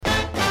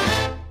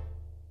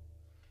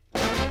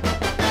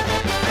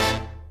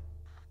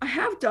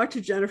have Dr.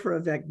 Jennifer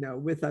Avegno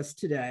with us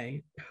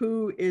today,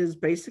 who is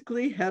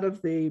basically head of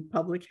the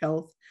public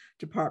health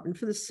department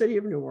for the city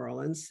of New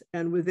Orleans.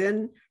 And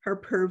within her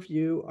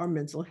purview are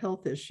mental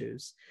health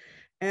issues.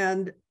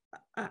 And,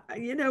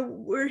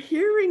 we're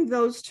hearing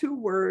those two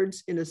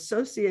words in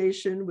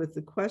association with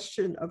the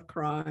question of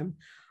crime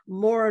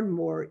more and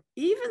more,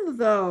 even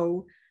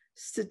though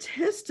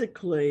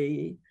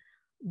statistically,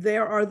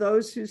 there are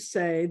those who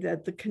say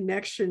that the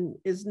connection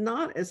is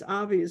not as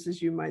obvious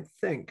as you might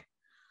think.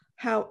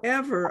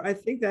 However, I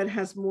think that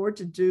has more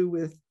to do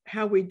with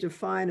how we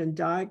define and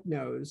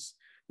diagnose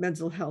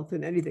mental health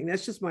than anything.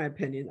 That's just my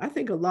opinion. I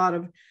think a lot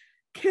of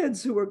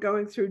kids who are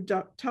going through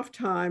tough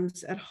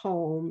times at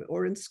home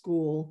or in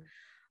school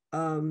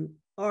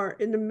are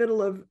in the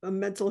middle of a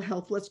mental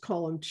health, let's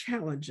call them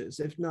challenges,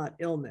 if not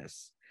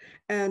illness.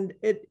 And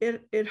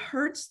it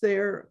hurts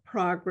their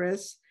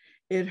progress.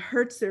 It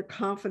hurts their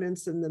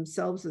confidence in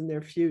themselves and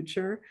their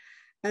future.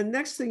 And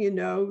next thing you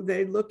know,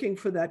 they're looking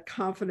for that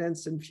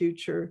confidence and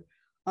future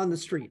on the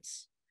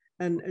streets.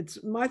 And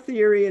it's my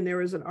theory, and there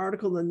was an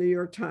article in the New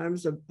York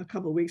Times a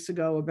couple of weeks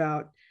ago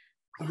about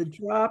the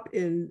drop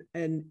in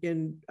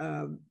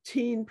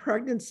teen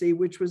pregnancy,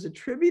 which was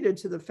attributed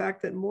to the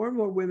fact that more and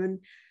more women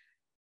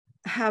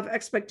have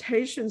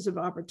expectations of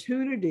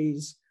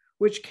opportunities,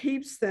 which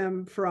keeps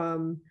them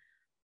from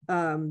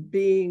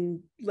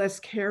being less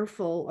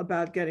careful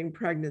about getting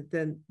pregnant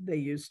than they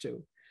used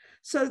to.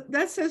 So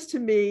that says to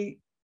me,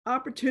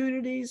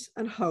 opportunities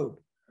and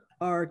hope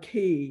are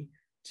key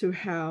to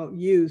how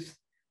youth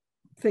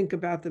think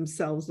about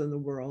themselves in the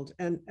world.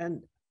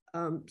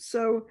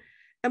 So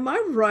am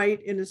I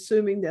right in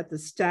assuming that the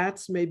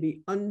stats may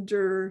be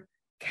undercounting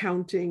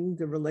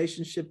the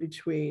relationship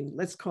between,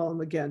 let's call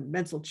them again,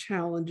 mental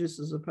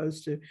challenges as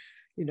opposed to,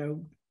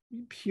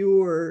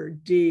 pure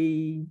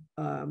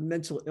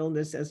mental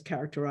illness as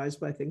characterized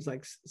by things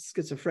like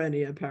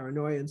schizophrenia,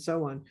 paranoia, and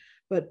so on.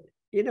 But,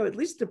 at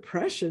least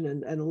depression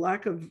and a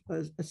lack of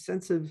a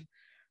sense of,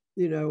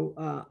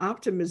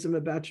 optimism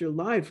about your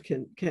life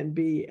can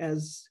be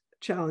as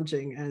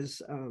challenging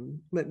as,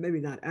 maybe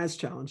not as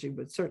challenging,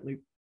 but certainly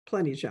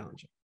plenty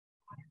challenging.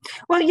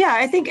 Well, yeah,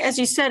 I think, as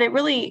you said, it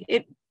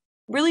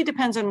really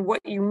depends on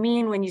what you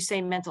mean when you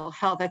say mental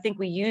health. I think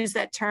we use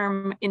that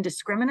term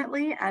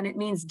indiscriminately, and it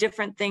means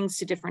different things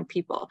to different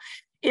people.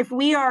 If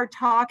we are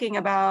talking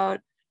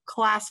about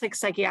classic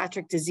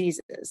psychiatric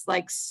diseases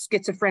like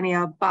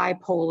schizophrenia,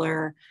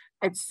 bipolar,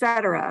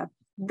 etc.,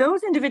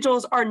 those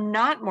individuals are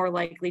not more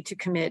likely to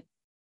commit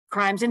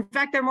crimes. In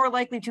fact, they're more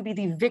likely to be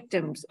the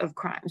victims of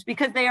crimes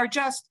because they are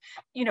just,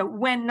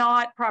 when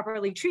not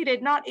properly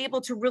treated, not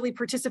able to really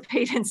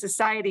participate in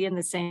society in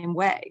the same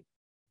way.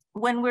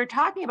 When we're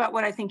talking about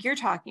what I think you're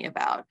talking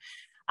about,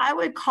 I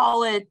would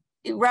call it,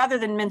 rather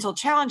than mental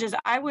challenges,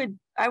 I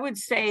would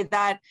say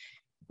that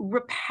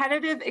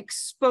repetitive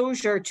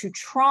exposure to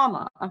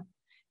trauma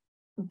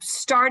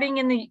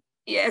starting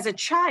as a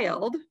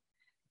child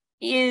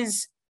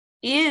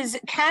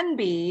can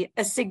be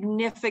a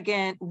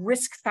significant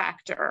risk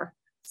factor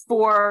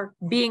for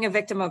being a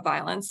victim of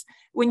violence.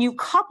 When you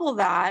couple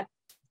that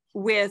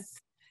with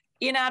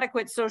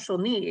inadequate social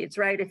needs,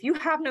 right? If you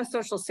have no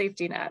social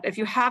safety net, if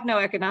you have no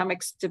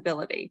economic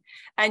stability,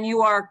 and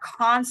you are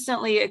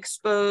constantly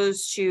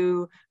exposed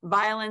to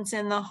violence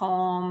in the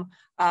home,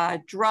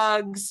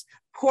 drugs,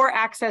 poor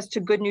access to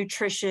good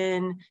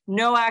nutrition,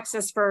 no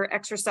access for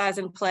exercise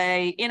and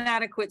play,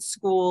 inadequate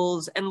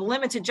schools, and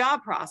limited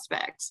job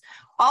prospects,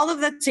 all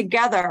of that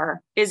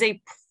together is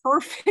a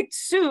perfect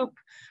soup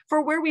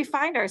for where we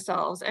find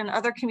ourselves and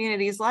other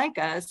communities like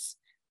us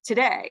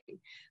today.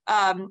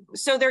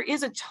 So there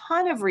is a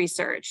ton of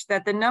research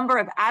that the number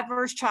of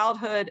adverse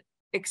childhood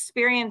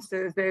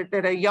experiences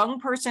that a young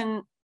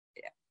person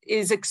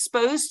is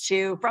exposed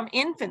to from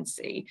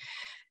infancy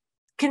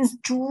can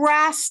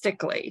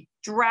drastically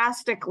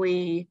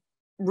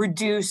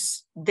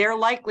reduce their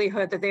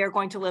likelihood that they are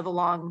going to live a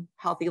long,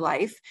 healthy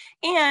life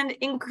and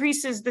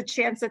increases the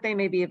chance that they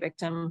may be a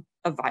victim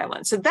of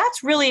violence. So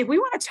that's really, if we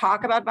want to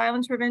talk about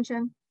violence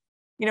prevention,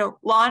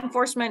 law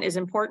enforcement is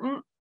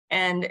important.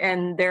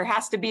 And there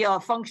has to be a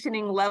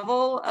functioning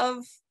level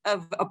of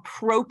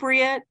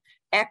appropriate,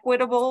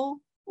 equitable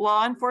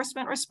law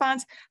enforcement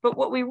response. But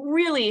what we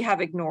really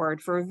have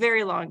ignored for a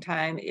very long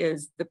time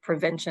is the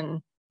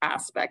prevention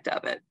aspect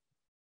of it.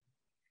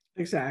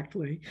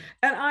 Exactly.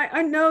 And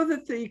I know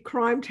that the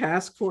crime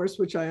task force,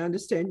 which I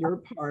understand you're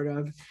a part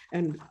of,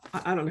 and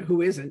I don't know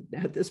who isn't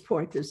at this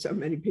point, there's so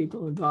many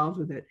people involved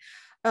with it,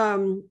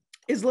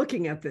 is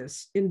looking at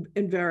this in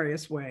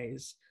various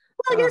ways.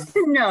 Well, yes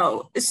and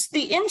no. It's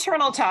the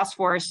internal task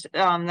force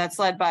that's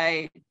led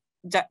by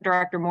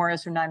Director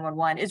Morris from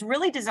 911 is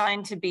really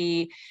designed to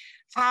be,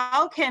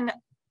 how can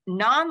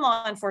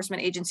non-law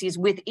enforcement agencies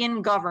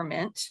within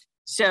government,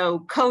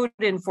 so code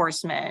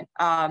enforcement,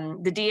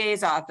 the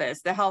DA's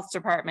office, the health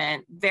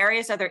department,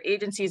 various other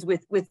agencies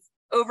with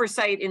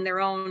oversight in their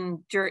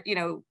own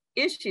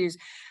issues,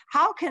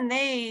 how can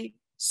they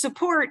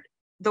support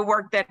the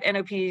work that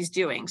NOP is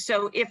doing?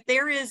 So if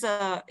there is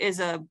a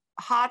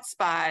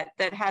hotspot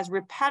that has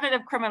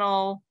repetitive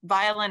criminal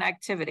violent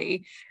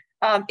activity,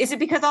 is it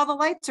because all the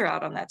lights are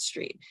out on that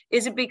street?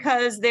 Is it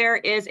because there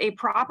is a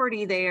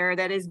property there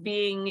that is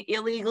being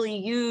illegally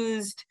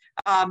used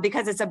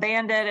because it's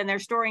abandoned and they're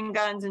storing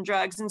guns and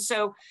drugs? And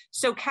so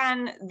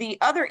can the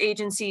other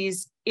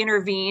agencies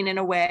intervene in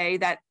a way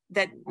that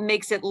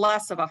makes it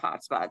less of a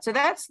hotspot? So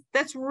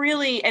that's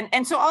really,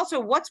 and so also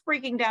what's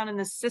breaking down in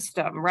the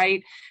system,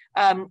 right?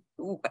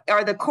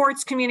 Are the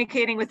courts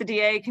communicating with the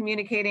DA,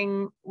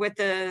 communicating with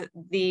the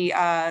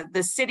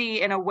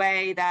city in a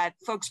way that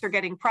folks are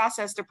getting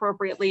processed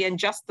appropriately and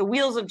just the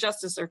wheels of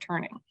justice are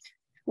turning?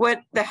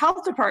 What the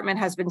health department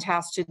has been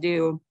tasked to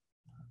do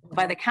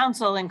by the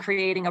council in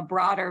creating a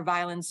broader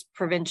violence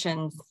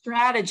prevention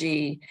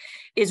strategy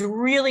is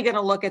really going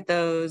to look at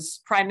those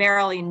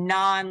primarily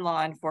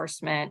non-law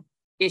enforcement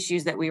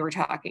issues that we were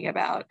talking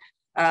about.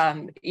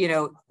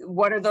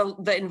 What are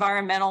the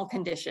environmental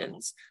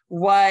conditions?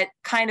 What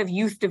kind of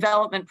youth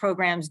development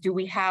programs do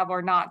we have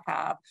or not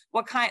have?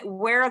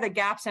 Where are the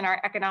gaps in our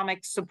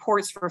economic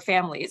supports for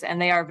families? And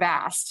they are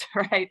vast,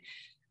 right?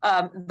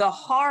 The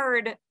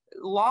hard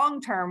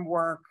long-term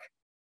work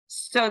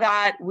so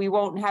that we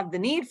won't have the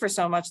need for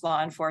so much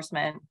law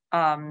enforcement,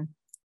 if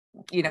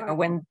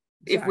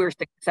we're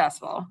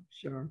successful.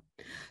 Sure.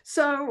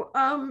 So,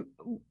 the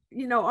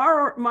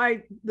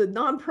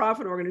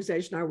nonprofit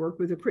organization I work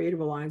with, the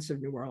Creative Alliance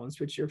of New Orleans,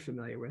 which you're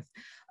familiar with,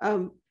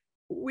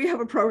 we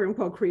have a program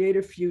called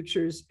Creative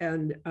Futures,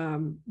 and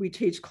we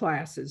teach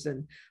classes,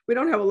 and we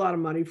don't have a lot of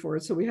money for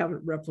it, so we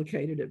haven't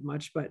replicated it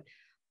much. But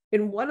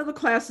in one of the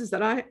classes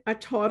that I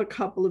taught a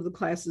couple of the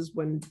classes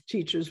when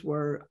teachers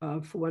were,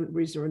 for one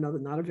reason or another,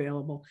 not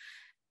available.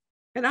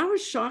 And I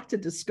was shocked to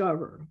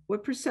discover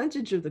what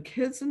percentage of the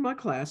kids in my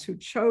class who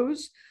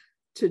chose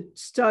to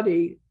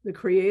study the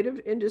creative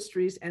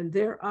industries and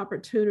their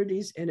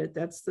opportunities in it,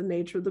 that's the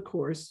nature of the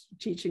course,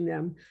 teaching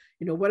them,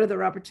 what are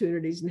their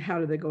opportunities and how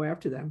do they go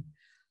after them?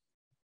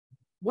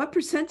 What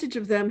percentage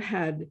of them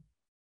had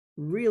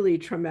really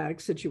traumatic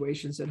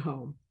situations at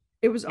home?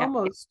 It was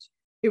almost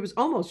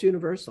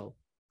universal.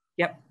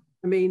 Yep.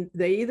 I mean,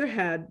 they either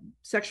had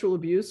sexual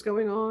abuse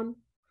going on,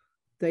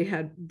 they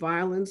had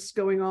violence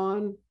going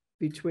on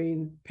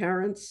between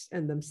parents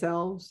and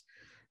themselves.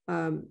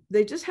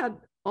 They just had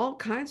all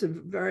kinds of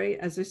very,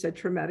 as I said,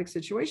 traumatic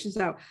situations.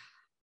 Now,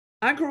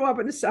 I grew up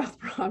in the South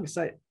Bronx.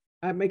 I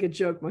make a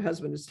joke, my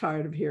husband is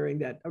tired of hearing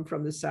that I'm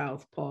from the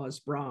South,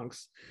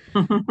 Bronx.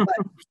 But,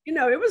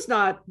 it was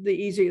not the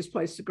easiest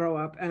place to grow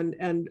up.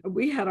 And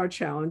we had our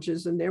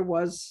challenges, and there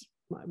was,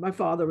 my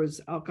father was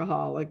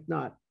alcoholic,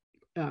 not,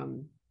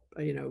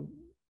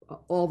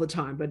 all the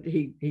time, but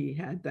he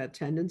had that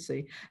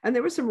tendency. And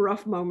there were some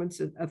rough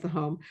moments at the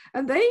home,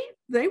 and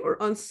they were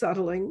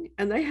unsettling,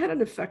 and they had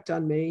an effect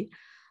on me,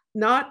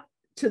 not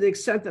to the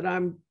extent that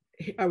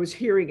I was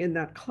hearing in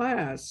that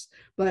class,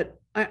 but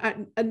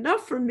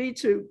enough for me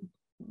to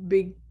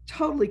be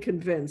totally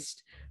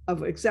convinced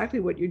of exactly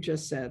what you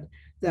just said,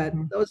 that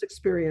those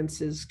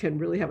experiences can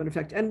really have an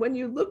effect. And when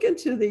you look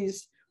into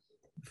these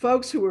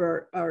folks who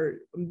are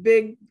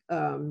big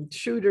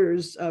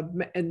shooters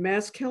and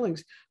mass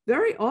killings,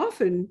 very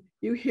often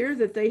you hear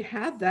that they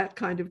had that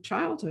kind of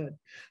childhood.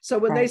 So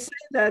when they say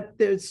that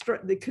there's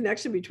the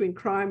connection between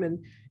crime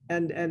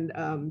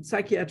and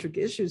psychiatric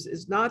issues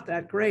is not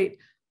that great,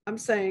 I'm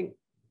saying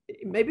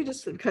maybe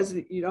just because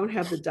you don't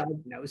have the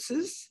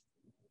diagnosis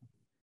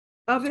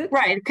of it.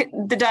 Right,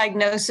 the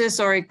diagnosis,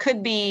 or it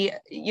could be,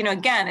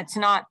 again,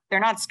 they're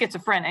not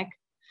schizophrenic,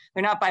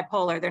 they're not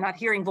bipolar, they're not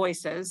hearing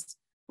voices.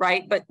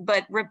 Right, but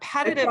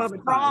repetitive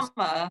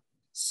trauma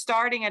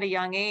starting at a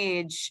young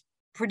age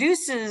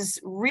produces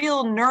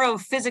real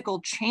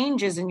neurophysical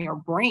changes in your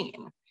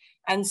brain.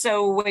 And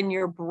so when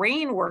your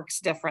brain works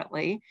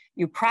differently,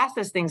 you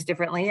process things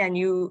differently, and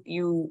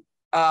you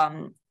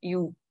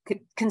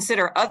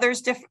consider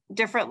others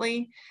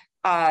differently.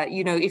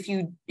 If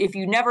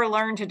you never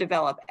learn to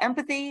develop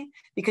empathy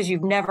because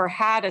you've never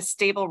had a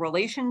stable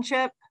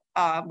relationship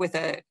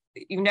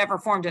you never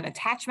formed an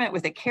attachment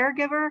with a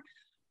caregiver,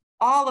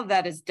 all of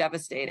that is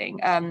devastating.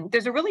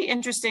 There's a really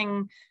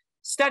interesting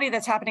study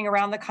that's happening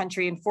around the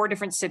country in 4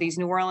 different cities.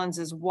 New Orleans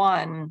is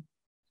one,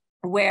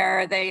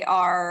 where they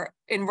are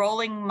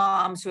enrolling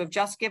moms who have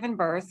just given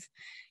birth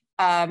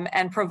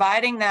and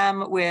providing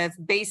them with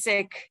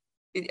a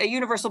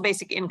universal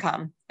basic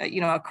income,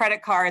 a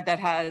credit card that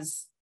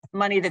has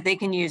money that they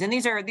can use. And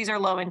these are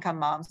low income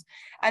moms.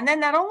 And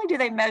then not only do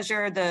they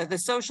measure the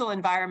social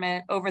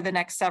environment over the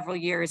next several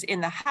years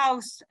in the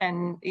house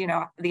and,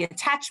 the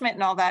attachment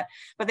and all that,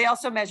 but they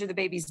also measure the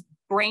baby's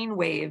brain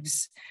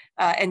waves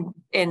and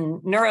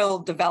neural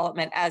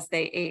development as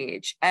they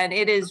age. And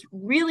it is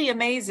really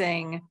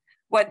amazing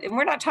and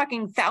we're not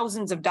talking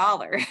thousands of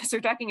dollars, we're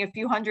talking a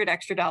few $100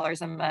 extra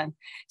a month.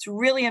 It's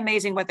really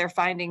amazing what their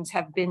findings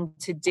have been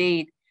to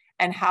date,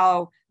 and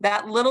how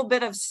that little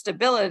bit of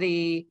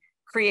stability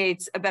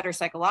creates a better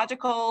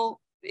psychological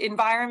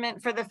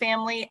environment for the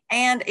family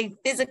and a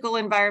physical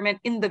environment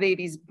in the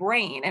baby's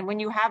brain. And when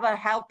you have a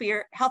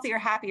healthier,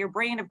 happier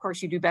brain, of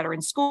course, you do better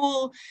in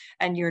school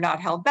and you're not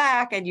held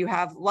back and you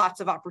have lots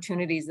of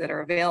opportunities that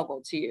are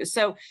available to you.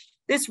 So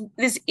this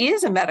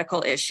is a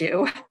medical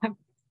issue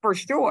for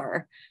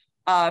sure.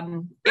 That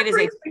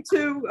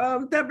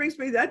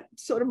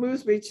sort of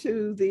moves me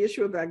to the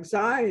issue of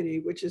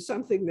anxiety, which is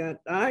something that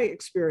I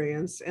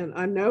experience, and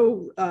I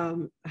know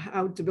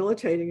how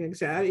debilitating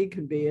anxiety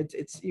can be.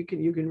 You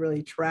can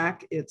really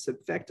track its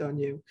effect on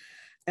you,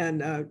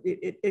 and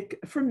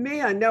for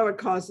me, I know it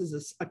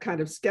causes a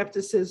kind of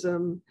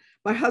skepticism.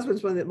 My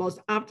husband's one of the most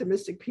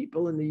optimistic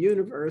people in the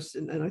universe,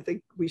 and I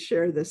think we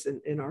share this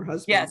in our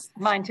husband. Yes,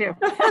 mine too.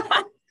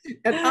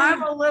 And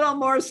I'm a little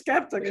more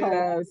skeptical,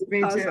 yes,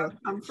 because I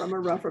come from a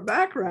rougher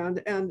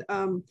background. And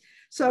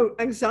so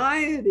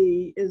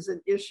anxiety is an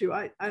issue.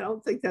 I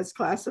don't think that's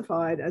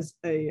classified as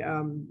a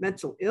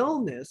mental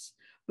illness,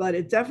 but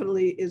it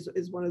definitely is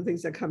one of the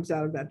things that comes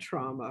out of that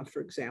trauma, for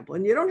example.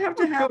 And you don't have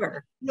to have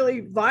really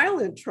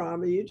violent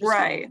trauma. You just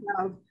have to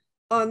have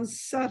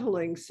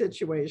unsettling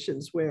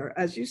situations where,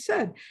 as you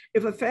said,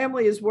 if a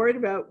family is worried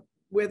about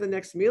where the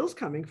next meal's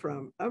coming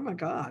from, oh my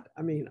God.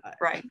 I mean,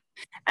 right.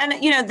 And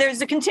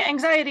there's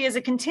anxiety is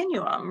a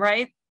continuum,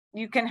 right?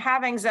 You can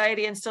have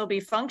anxiety and still be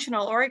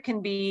functional, or it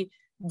can be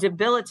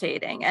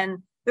debilitating.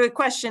 And the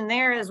question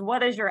there is,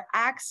 what is your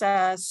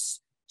access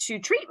to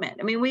treatment?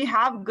 I mean, we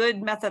have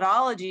good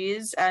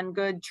methodologies and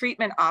good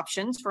treatment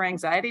options for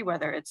anxiety,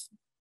 whether it's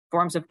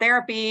forms of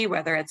therapy,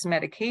 whether it's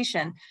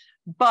medication,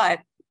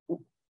 but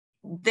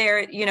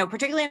there,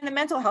 particularly in the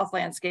mental health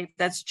landscape,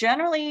 that's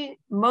generally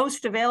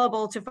most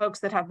available to folks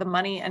that have the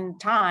money and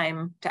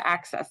time to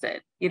access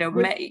it.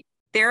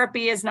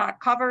 Therapy is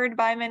not covered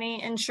by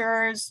many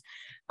insurers.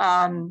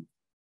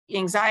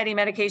 Anxiety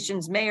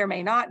medications may or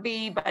may not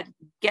be, but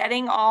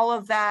getting all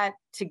of that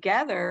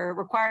together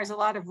requires a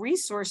lot of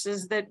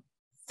resources that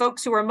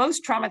folks who are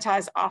most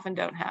traumatized often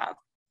don't have.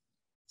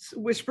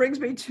 Which brings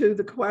me to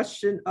the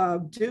question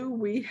of, do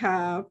we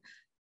have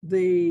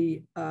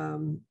the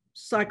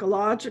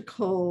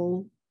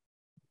psychological,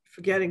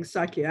 forgetting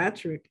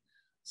psychiatric,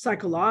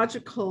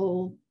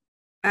 psychological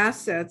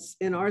assets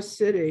in our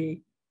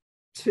city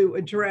to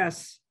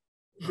address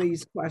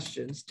these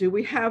questions? Do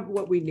we have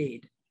what we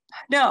need?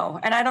 No,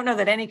 and I don't know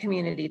that any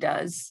community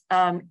does.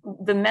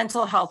 The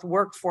mental health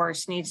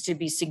workforce needs to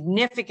be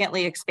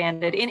significantly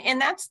expanded.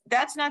 And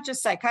that's not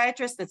just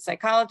psychiatrists, that's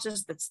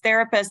psychologists, that's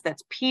therapists,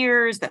 that's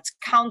peers, that's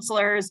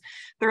counselors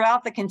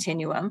throughout the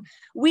continuum.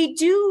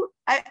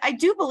 I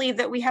do believe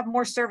that we have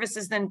more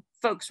services than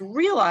folks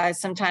realize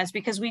sometimes,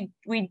 because we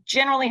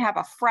generally have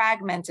a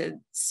fragmented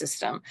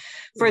system.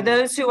 For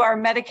those who are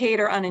Medicaid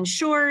or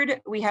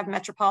uninsured, we have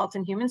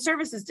Metropolitan Human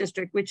Services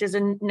District, which is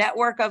a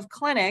network of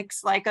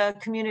clinics like a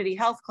community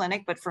health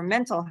clinic, but for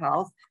mental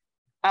health.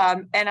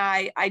 And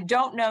I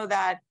don't know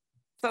that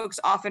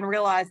folks often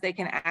realize they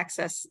can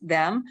access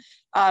them.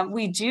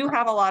 We do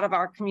have a lot of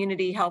our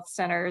community health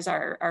centers,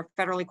 our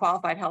federally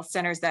qualified health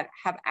centers, that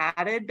have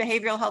added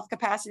behavioral health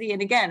capacity.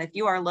 And again, if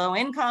you are low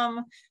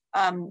income,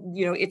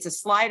 it's a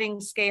sliding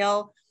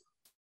scale.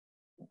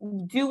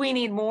 Do we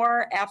need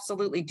more?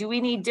 Absolutely. Do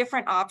we need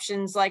different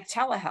options like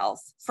telehealth?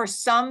 For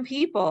some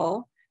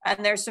people,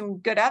 and there's some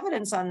good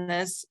evidence on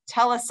this,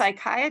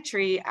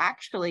 telepsychiatry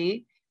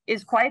actually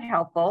is quite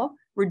helpful,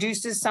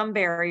 reduces some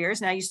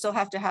barriers. Now, you still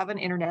have to have an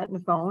internet and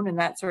a phone and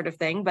that sort of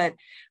thing, but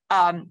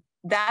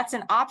that's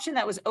an option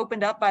that was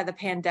opened up by the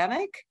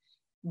pandemic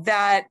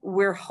that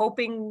we're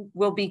hoping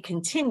will be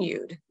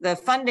continued. The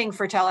funding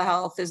for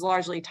telehealth is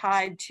largely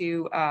tied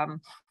to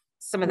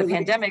some of the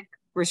pandemic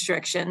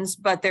restrictions,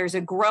 but there's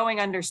a growing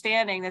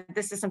understanding that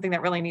this is something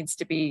that really needs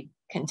to be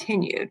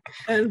continued.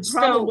 And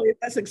probably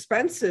less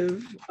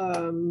expensive.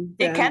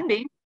 It can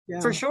be,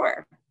 for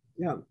sure.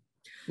 Yeah.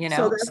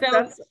 So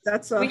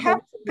that's we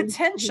have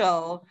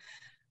potential,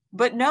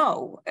 but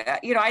no,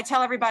 I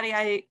tell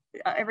everybody,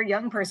 every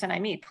young person I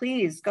meet,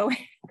 please go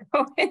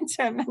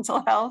into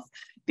mental health,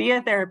 be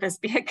a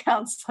therapist, be a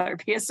counselor,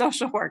 be a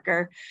social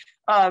worker.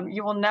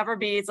 You will never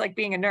be, it's like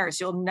being a nurse.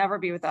 You'll never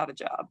be without a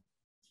job.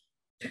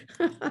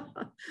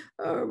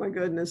 Oh my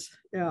goodness.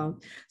 Yeah.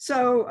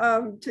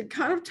 So to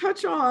kind of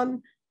touch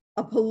on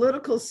a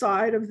political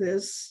side of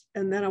this,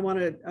 and then I want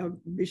to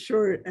be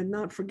sure and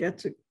not forget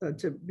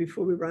to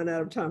before we run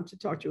out of time, to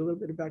talk to you a little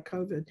bit about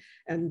COVID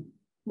and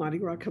Mardi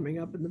Gras coming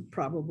up and the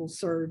probable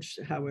surge,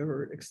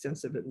 however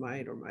extensive it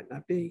might or might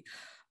not be.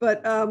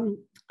 But I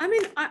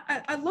mean,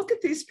 I look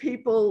at these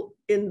people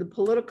in the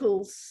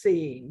political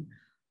scene,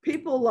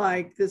 people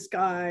like this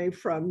guy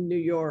from New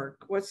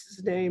York. What's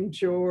his name?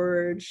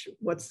 George.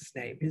 What's his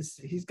name?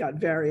 He's got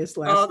various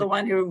last names. The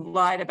one who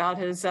lied about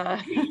his.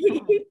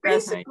 He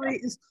basically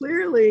is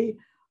clearly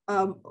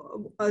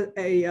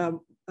a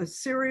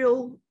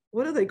serial.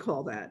 What do they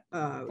call that?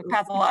 A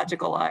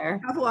pathological liar.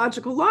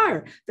 Pathological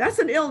liar. That's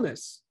an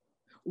illness.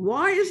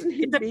 Why isn't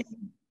he being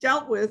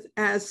dealt with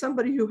as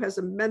somebody who has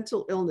a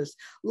mental illness?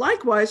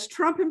 Likewise,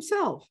 Trump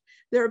himself.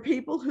 There are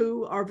people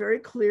who are very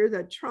clear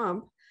that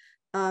Trump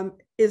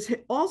is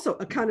also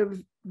a kind of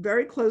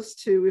very close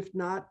to, if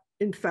not,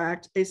 in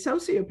fact, a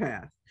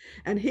sociopath.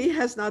 And he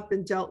has not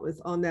been dealt with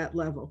on that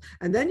level.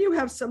 And then you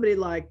have somebody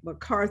like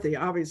McCarthy.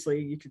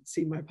 Obviously, you can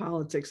see my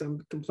politics.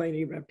 I'm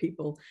complaining about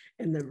people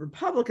in the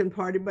Republican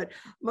Party, but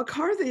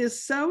McCarthy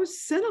is so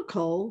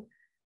cynical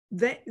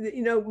that,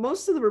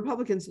 most of the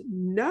Republicans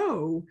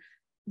know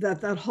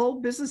that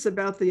whole business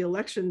about the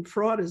election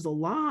fraud is a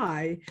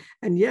lie,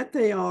 and yet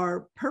they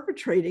are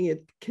perpetrating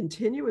it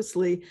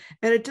continuously.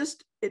 And it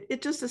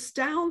just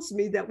astounds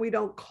me that we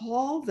don't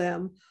call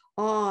them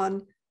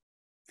on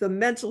the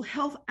mental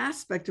health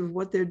aspect of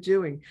what they're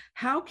doing.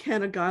 How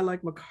can a guy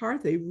like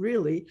McCarthy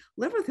really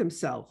live with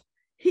himself?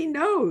 He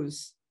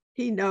knows.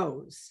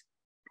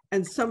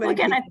 And so many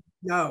people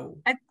know.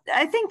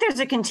 I think there's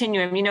a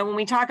continuum. When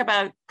we talk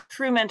about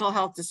true mental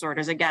health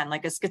disorders, again,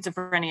 like a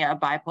schizophrenia, a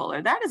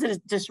bipolar, that is a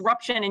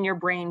disruption in your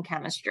brain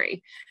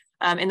chemistry.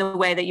 In the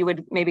way that you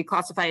would maybe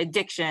classify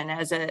addiction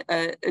as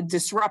a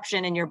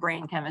disruption in your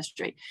brain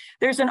chemistry.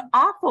 There's an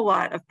awful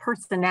lot of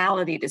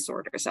personality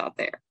disorders out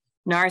there.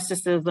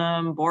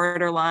 Narcissism,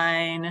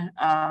 borderline,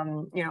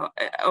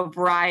 a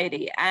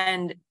variety.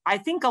 And I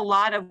think a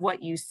lot of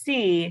what you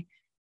see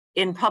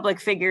in public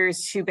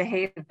figures who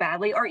behave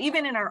badly, or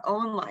even in our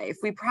own life,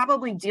 we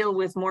probably deal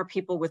with more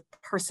people with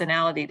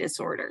personality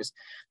disorders.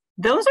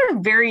 Those are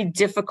very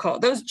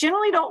difficult. Those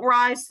generally don't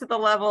rise to the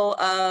level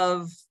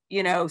of,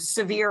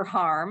 severe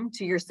harm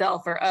to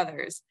yourself or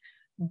others,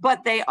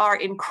 but they are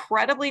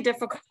incredibly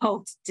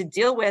difficult to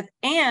deal with.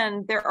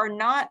 And there are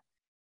not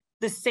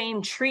the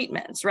same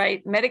treatments,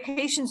 right?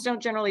 Medications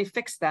don't generally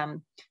fix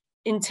them.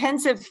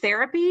 Intensive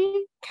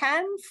therapy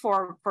can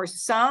for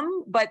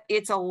some, but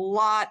it's a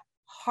lot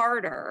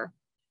harder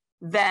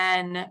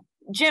than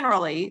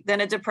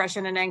a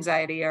depression and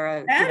anxiety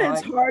or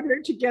it's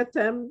harder to get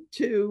them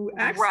to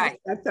access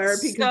that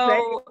therapy because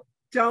they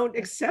don't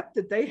accept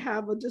that they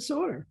have a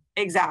disorder.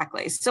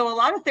 Exactly. So a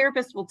lot of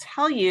therapists will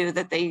tell you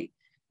that they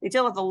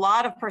deal with a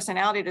lot of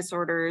personality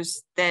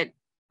disorders that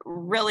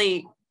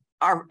really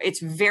it's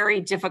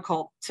very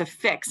difficult to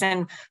fix.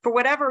 And for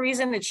whatever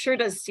reason, it sure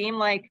does seem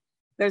like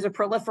there's a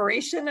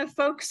proliferation of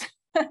folks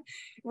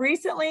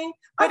recently.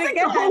 But I think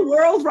the whole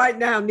world right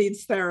now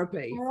needs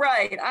therapy.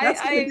 Right. I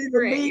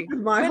agree.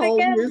 My whole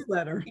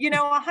newsletter.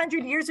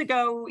 100 years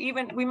ago,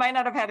 even we might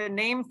not have had a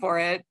name for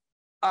it,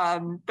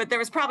 but there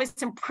was probably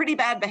some pretty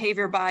bad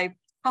behavior by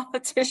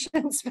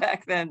politicians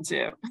back then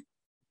too.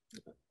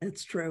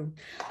 It's true.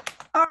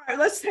 All right,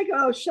 let's take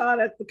a shot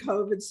at the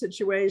COVID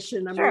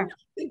situation. I Sure. mean, I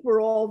think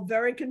we're all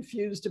very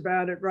confused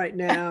about it right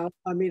now.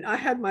 I mean, I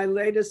had my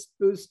latest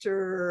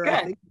booster, Good.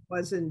 I think it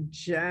was in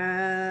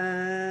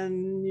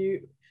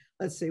January.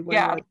 Let's see.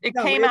 It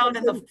came out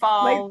in the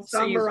fall. Late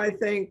summer, I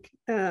think.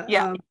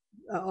 August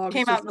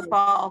came out in the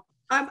fall.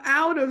 I'm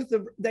out of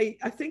I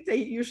think they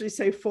usually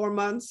say 4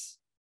 months.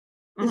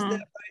 Mm-hmm. Isn't that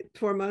right?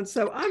 4 months.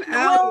 So I'm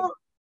out. Well,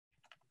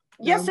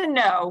 yes and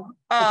no.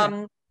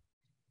 Okay.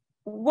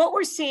 What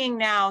we're seeing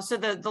now, so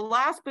the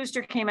last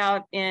booster came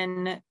out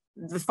in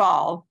the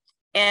fall,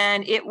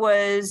 and it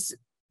was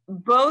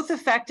both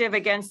effective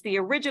against the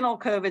original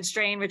COVID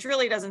strain, which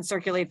really doesn't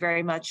circulate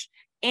very much,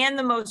 and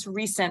the most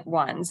recent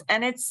ones.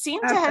 And it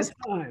seemed to have,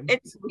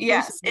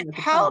 it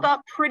held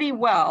up pretty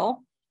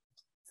well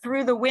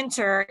through the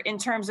winter in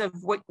terms of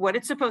what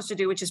it's supposed to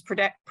do, which is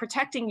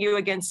protecting you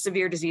against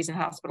severe disease and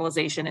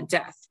hospitalization and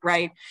death,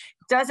 right?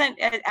 Doesn't,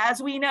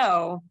 as we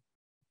know,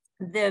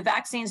 the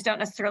vaccines don't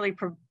necessarily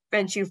prevent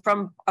you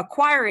from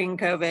acquiring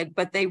COVID,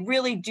 but they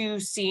really do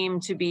seem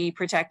to be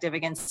protective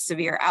against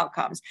severe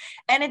outcomes.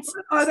 And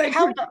are they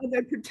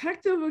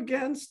protective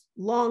against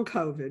long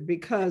COVID?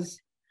 Because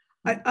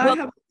I have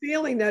a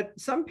feeling that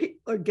some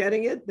people are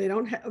getting it. They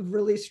don't have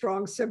really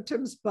strong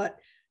symptoms, but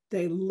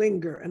they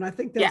linger. And I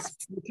think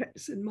that's the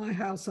case in my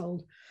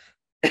household.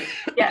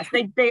 Yes,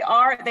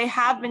 they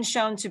have been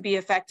shown to be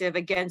effective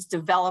against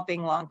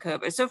developing long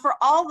COVID. So for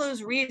all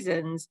those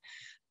reasons,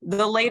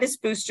 the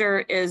latest booster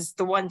is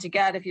the one to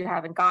get if you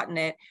haven't gotten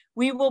it.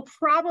 We will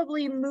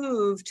probably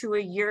move to a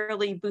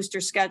yearly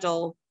booster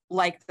schedule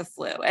like the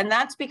flu. And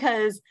that's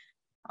because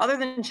other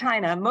than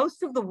China,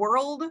 most of the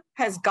world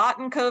has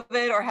gotten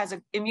COVID or has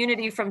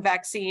immunity from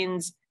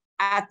vaccines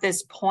at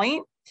this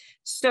point.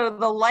 So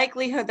the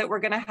likelihood that we're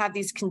going to have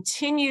these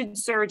continued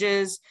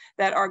surges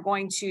that are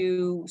going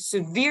to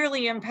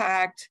severely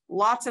impact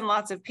lots and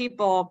lots of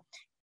people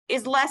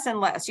is less and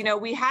less.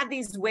 We had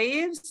these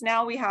waves,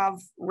 now we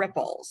have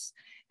ripples.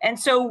 And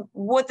so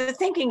what the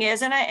thinking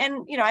is, and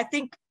I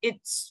think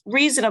it's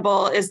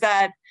reasonable, is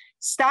that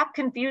stop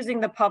confusing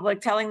the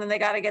public, telling them they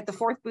got to get the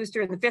 4th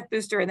booster and the 5th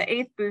booster and the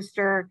 8th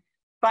booster.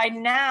 By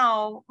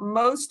now,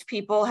 most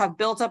people have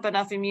built up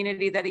enough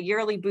immunity that a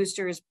yearly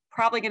booster is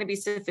probably going to be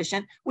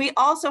sufficient. We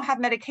also have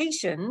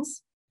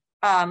medications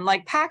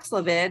like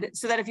Paxlovid,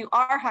 so that if you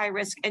are high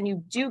risk and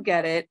you do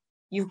get it,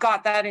 you've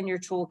got that in your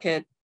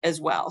toolkit as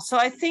well. So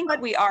I think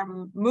we are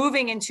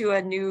moving into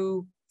a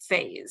new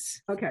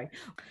phase. Okay.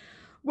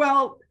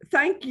 Well,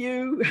 thank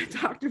you,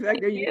 Dr.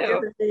 Vector. You've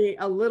given me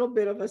a little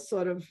bit of a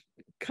sort of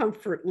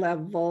comfort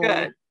level.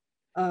 Good.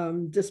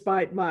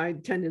 despite my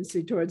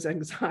tendency towards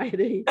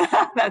anxiety.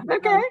 That's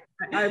okay.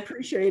 I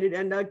appreciate it.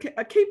 And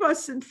keep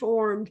us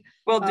informed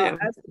Will do.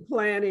 as the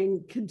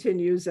planning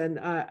continues. And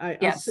I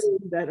Yes. assume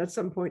that at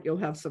some point you'll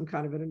have some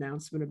kind of an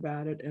announcement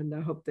about it. And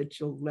I hope that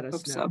you'll let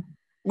us know. So.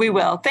 We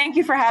will. Thank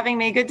you for having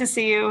me. Good to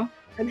see you.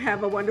 And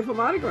have a wonderful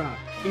Mardi Gras.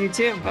 You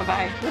too.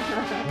 Bye-bye. Take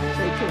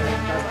care.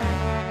 Bye-bye.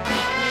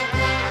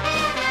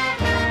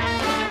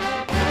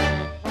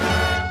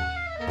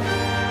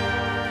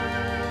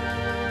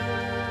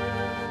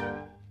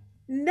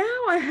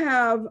 Now I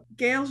have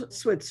Gail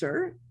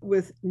Switzer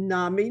with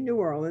NAMI New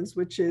Orleans,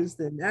 which is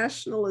the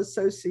National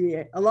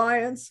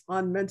Alliance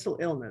on Mental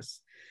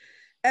Illness.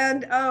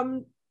 And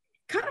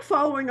kind of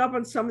following up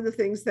on some of the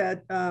things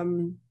that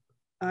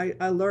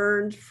I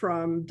learned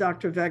from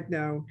Dr.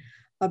 Vegno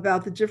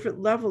about the different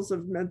levels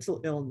of mental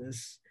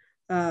illness.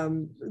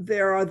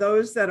 There are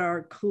those that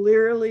are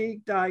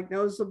clearly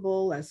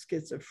diagnosable as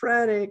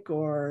schizophrenic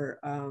or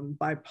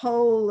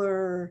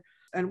bipolar.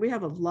 And we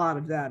have a lot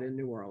of that in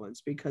New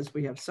Orleans because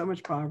we have so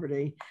much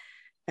poverty.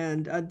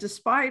 And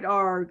despite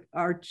our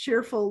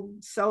cheerful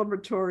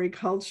celebratory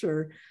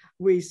culture,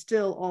 we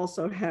still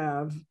also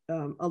have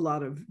a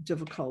lot of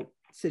difficult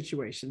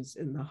situations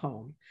in the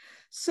home.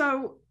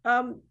 So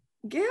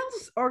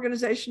Gail's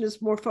organization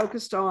is more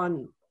focused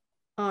on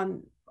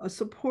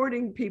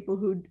supporting people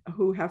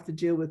who have to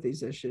deal with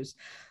these issues.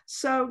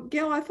 So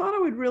Gail, I thought I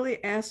would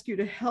really ask you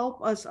to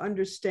help us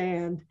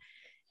understand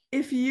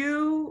if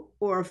you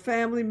or a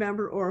family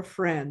member or a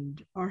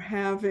friend are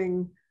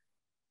having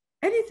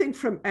anything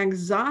from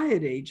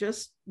anxiety,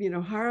 just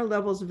higher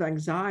levels of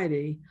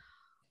anxiety,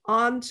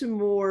 on to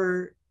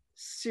more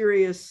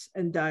serious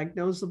and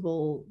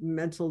diagnosable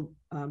mental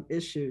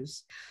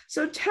issues.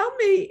 So tell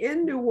me,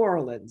 in New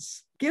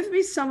Orleans, give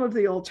me some of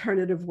the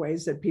alternative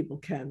ways that people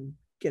can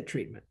get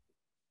treatment.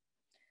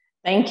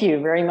 Thank you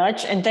very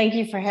much. And thank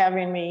you for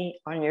having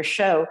me on your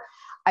show.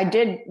 I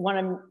did want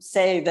to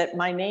say that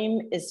my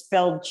name is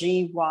spelled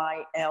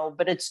G-Y-L,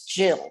 but it's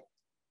Jill.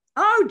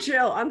 Oh,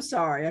 Jill, I'm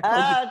sorry.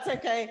 It's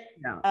okay.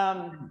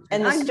 Yeah.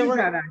 And I knew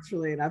that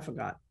actually, and I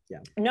forgot. Yeah.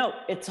 No,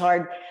 it's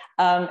hard.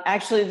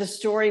 Actually, the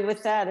story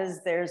with that is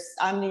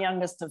I'm the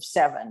youngest of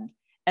 7,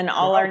 and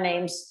all our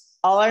names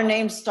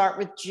start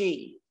with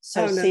G.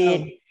 So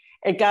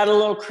it got a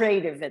little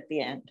creative at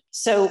the end.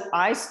 So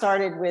I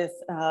started with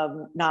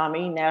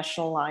NAMI,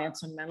 National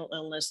Alliance on Mental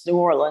Illness, New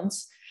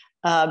Orleans,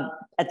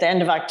 at the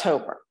end of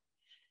October.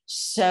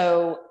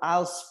 So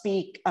I'll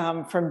speak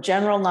from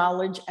general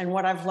knowledge and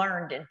what I've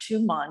learned in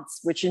 2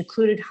 months, which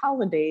included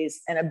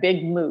holidays and a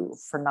big move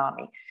for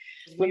NAMI.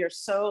 We are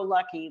so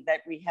lucky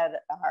that we had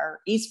our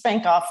East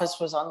Bank office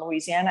was on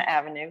Louisiana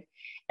Avenue,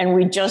 and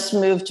we just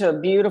moved to a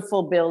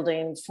beautiful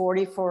building,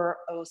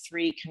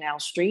 4403 Canal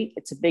Street.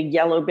 It's a big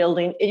yellow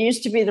building. It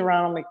used to be the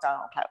Ronald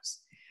McDonald House.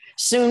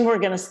 Soon we're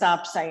going to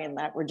stop saying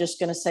that. We're just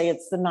going to say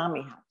it's the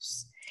NAMI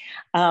House.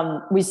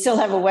 We still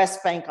have a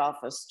West Bank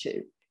office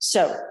too.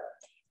 So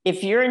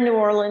if you're in New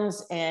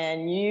Orleans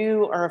and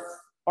you are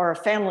a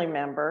family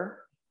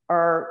member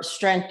or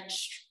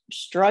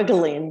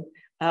struggling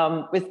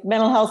with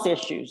mental health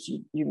issues,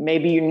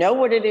 maybe you know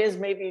what it is,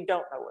 maybe you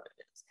don't know what it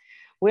is.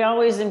 We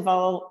always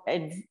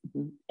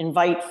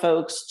invite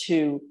folks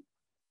to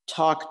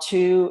talk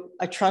to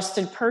a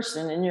trusted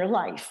person in your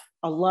life,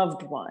 a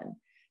loved one.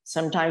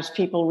 Sometimes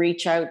people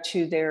reach out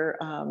to their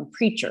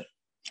preacher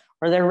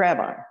or their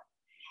rabbi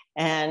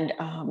and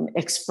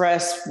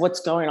express what's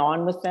going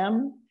on with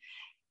them.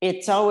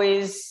 It's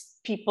always,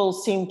 people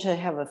seem to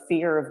have a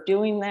fear of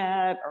doing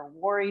that or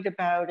worried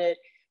about it.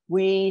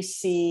 We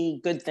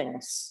see good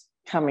things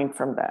coming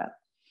from that.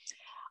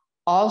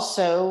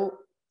 Also,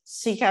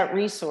 seek out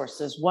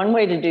resources. One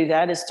way to do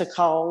that is to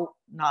call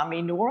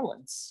NAMI New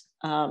Orleans.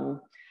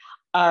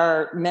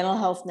 Our mental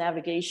health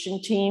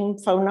navigation team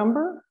phone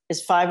number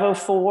is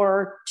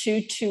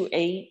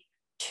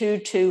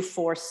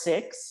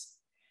 504-228-2246.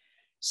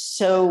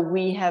 So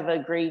we have a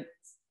great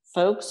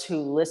folks who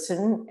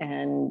listen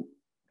and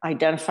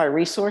identify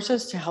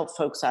resources to help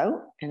folks out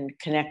and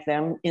connect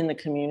them in the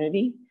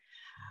community.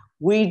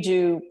 We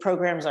do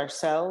programs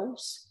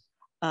ourselves.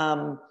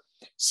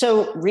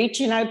 So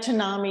reaching out to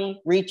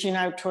NAMI, reaching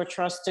out to a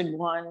trusted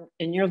one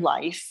in your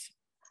life,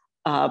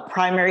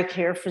 primary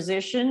care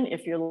physician,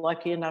 if you're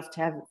lucky enough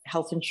to have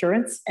health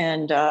insurance,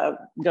 and go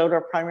to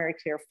a primary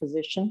care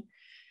physician.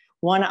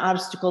 One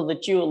obstacle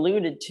that you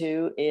alluded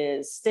to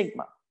is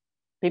stigma.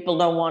 People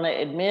don't want to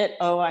admit,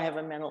 oh, I have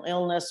a mental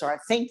illness, or I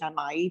think I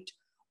might,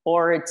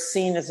 or it's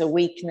seen as a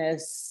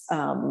weakness,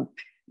 a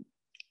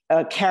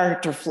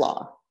character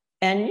flaw.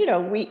 And,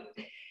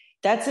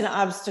 that's an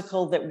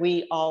obstacle that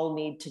we all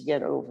need to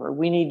get over.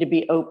 We need to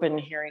be open,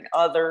 hearing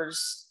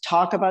others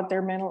talk about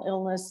their mental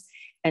illness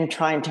and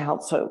trying to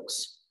help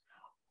folks.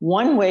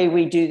 One way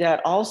we do that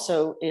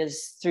also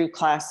is through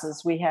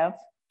classes we have.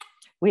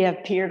 We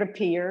have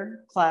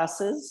peer-to-peer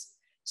classes.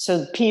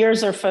 So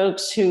peers are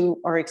folks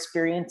who are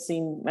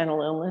experiencing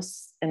mental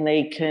illness, and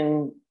they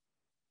can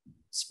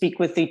speak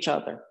with each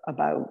other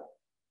about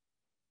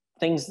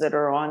things that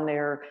are on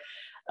their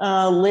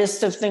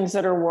list of things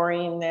that are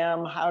worrying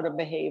them, how to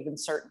behave in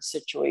certain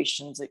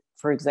situations,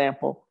 for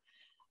example.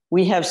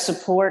 We have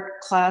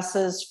support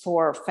classes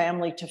for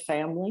family to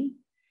family,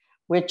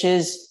 which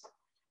is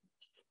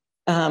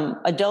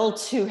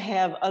adults who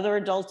have other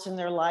adults in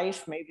their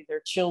life, maybe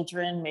their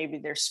children, maybe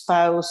their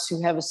spouse,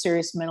 who have a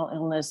serious mental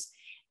illness.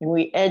 And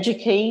we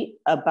educate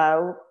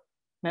about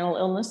mental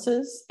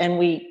illnesses. And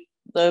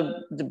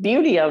the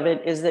beauty of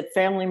it is that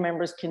family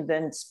members can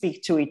then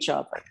speak to each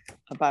other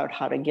about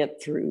how to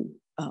get through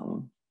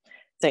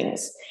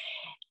things.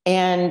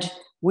 And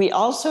we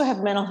also have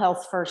mental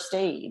health first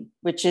aid,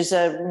 which is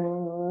a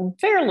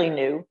fairly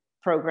new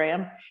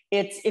program.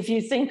 It's, if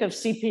you think of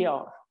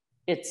CPR,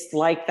 it's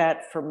like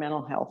that for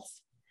mental health.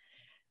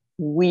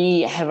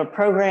 We have a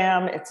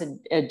program, it's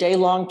a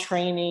day-long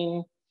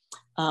training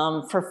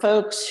for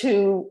folks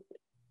who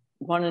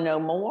want to know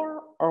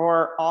more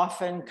or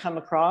often come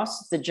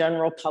across the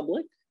general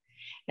public.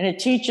 And it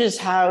teaches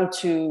how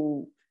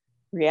to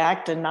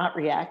react and not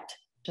react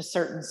to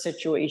certain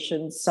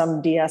situations,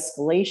 some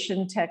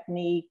de-escalation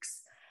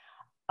techniques.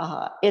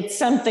 It's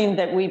something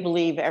that we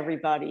believe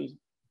everybody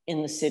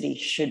in the city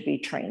should be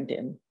trained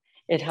in.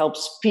 It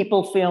helps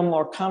people feel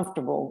more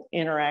comfortable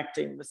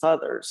interacting with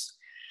others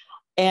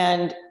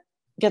and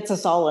gets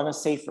us all in a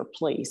safer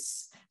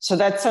place. So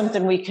that's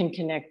something we can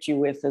connect you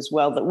with as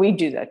well, that we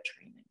do that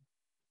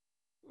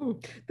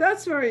training.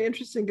 That's very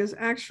interesting, because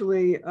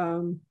actually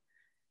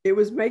it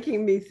was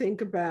making me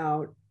think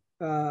about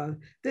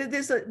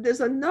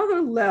there's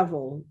another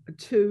level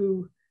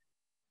to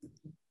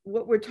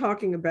what we're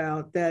talking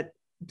about that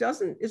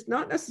is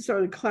not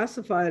necessarily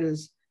classified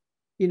as,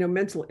 you know,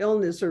 mental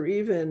illness or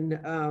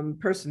even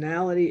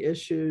personality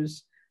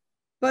issues,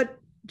 but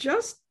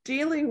just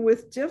dealing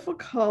with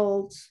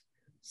difficult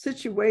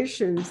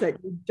situations that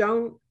you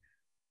don't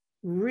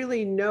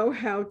really know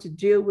how to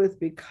deal with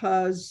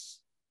because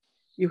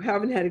you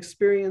haven't had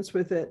experience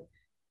with it,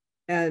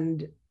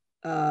 and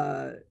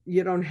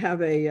you don't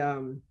have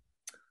a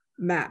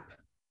map.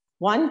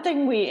 One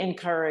thing we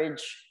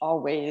encourage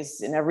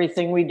always in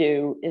everything we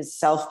do is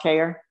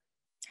self-care.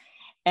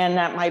 And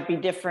that might be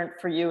different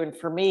for you and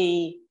for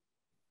me.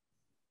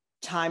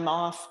 Time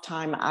off,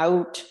 time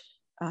out,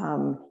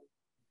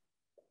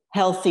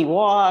 healthy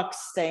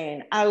walks,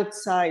 staying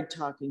outside,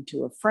 talking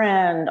to a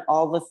friend,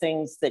 all the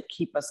things that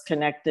keep us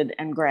connected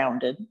and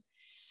grounded.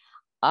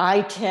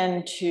 I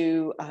tend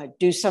to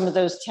do some of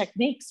those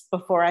techniques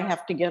before I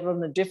have to get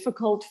on a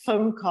difficult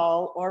phone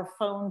call or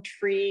phone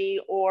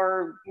tree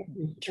or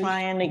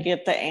trying to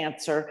get the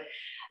answer.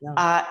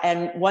 Yeah.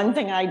 And one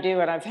thing I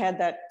do, and I've had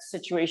that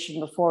situation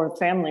before with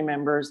family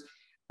members,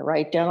 I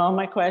write down all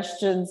my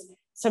questions.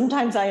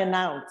 Sometimes I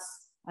announce,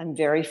 I'm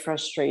very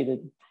frustrated.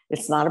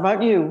 It's not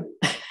about you.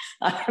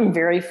 I'm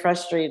very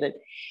frustrated.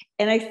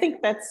 And I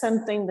think that's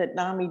something that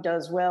NAMI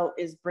does well,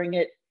 is bring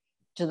it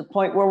to the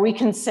point where we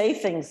can say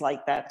things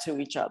like that to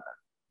each other.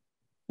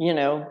 You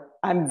know,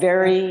 I'm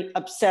very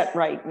upset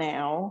right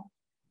now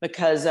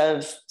because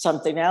of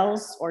something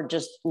else, or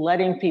just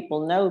letting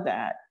people know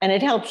that. And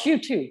it helps you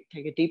too,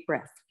 take a deep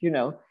breath, you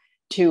know,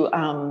 to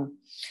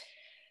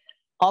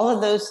all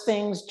of those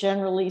things.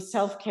 Generally,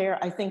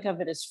 self-care, I think of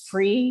it as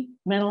free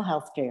mental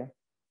health care,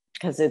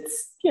 because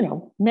it's, you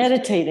know,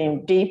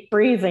 meditating, deep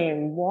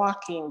breathing,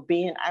 walking,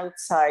 being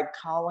outside,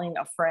 calling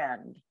a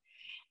friend.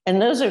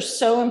 And those are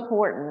so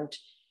important.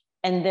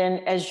 And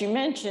then, as you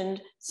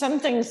mentioned, some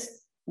things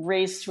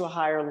raised to a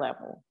higher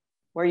level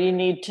where you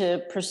need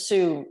to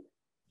pursue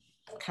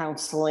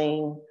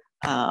counseling,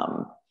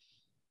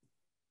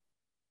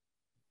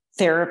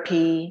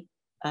 therapy,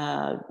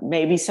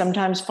 maybe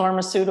sometimes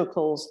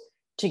pharmaceuticals,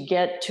 to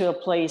get to a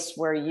place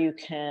where you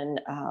can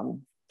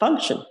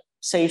function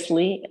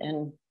safely.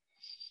 And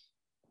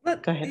go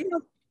ahead. You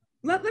know,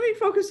 let me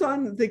focus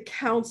on the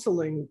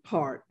counseling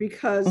part,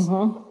 because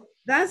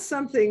that's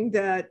something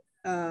that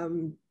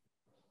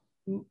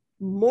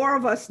more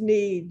of us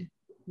need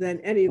than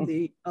any of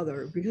the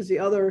other, because the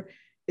other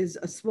is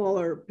a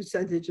smaller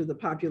percentage of the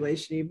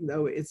population, even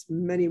though it's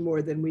many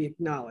more than we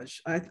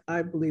acknowledge.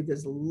 I believe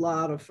there's a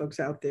lot of folks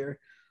out there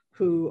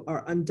who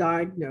are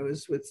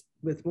undiagnosed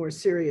with more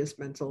serious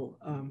mental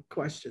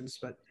questions.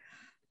 But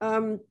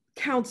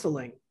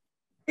counseling,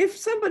 if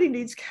somebody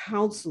needs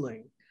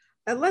counseling,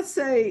 and let's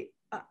say,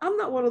 I'm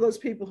not one of those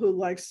people who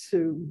likes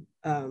to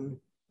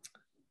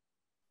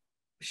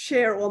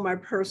share all my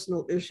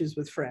personal issues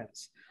with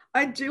friends.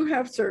 I do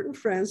have certain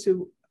friends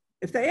who,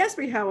 if they ask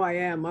me how I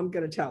am, I'm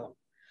going to tell them.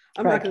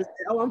 I'm not going to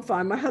say, oh, I'm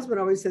fine. My husband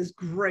always says,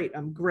 great,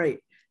 I'm great.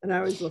 And I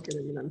always look at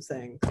him and I'm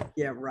saying,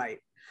 yeah, right.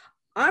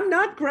 I'm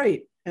not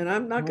great. And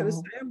I'm not going to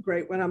say I'm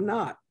great when I'm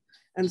not.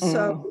 And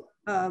so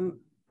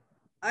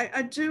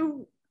I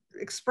do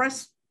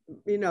express,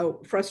 you know,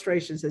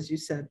 frustrations, as you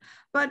said,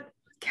 but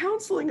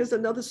counseling is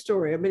another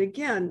story. I mean,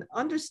 again,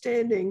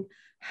 understanding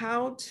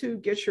how to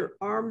get your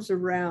arms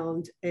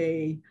around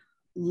a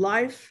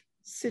life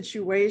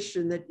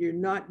situation that you're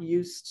not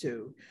used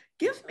to.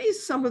 Give me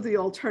some of the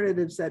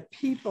alternatives that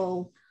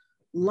people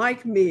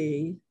like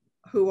me,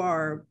 who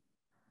are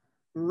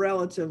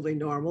relatively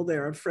normal.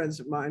 There are friends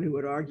of mine who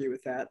would argue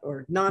with that,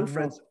 or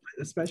non-friends of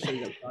mine, especially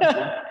that would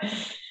argue.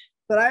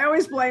 But I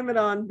always blame it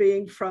on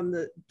being from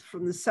the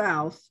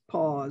South,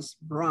 pause,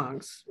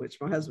 Bronx, which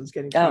my husband's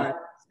getting tired of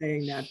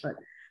saying that, but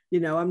you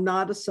know, I'm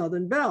not a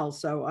Southern belle,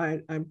 so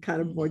I'm kind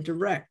of more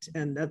direct,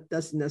 and that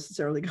doesn't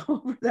necessarily go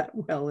over that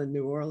well in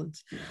New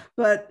Orleans.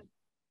 But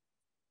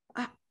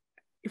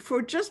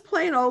for just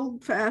plain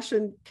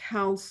old-fashioned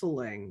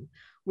counseling,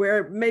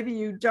 where maybe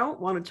you don't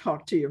want to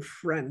talk to your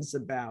friends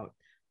about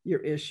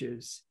your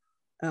issues,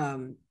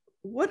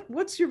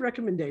 what's your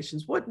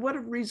recommendations?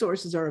 What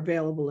resources are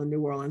available in New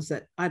Orleans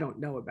that I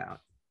don't know about?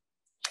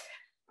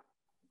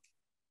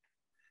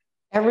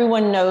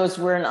 Everyone knows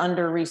we're an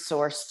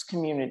under-resourced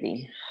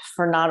community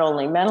for not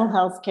only mental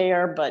health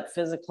care, but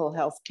physical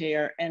health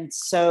care. And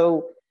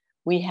so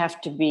we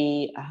have to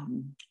be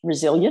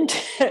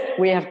resilient.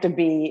 We have to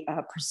be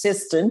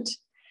persistent.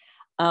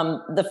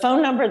 The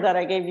phone number that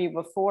I gave you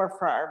before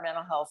for our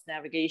mental health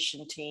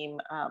navigation team,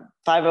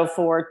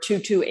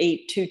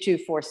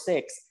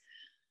 504-228-2246,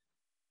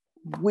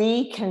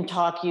 we can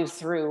talk you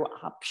through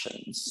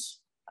options.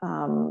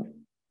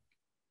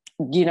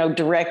 You know,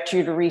 direct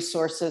you to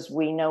resources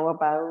we know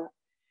about.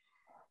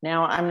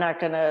 Now, I'm not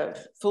going to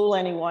fool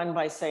anyone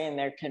by saying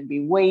there can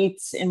be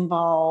weights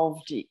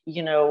involved,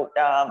 you know,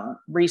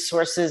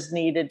 resources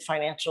needed,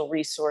 financial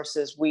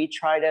resources. We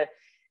try to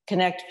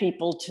connect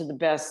people to the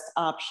best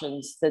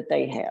options that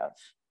they have.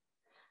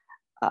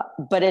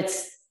 But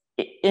it's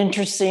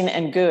interesting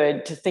and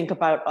good to think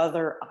about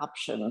other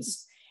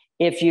options.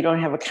 If you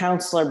don't have a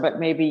counselor, but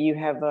maybe you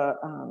have a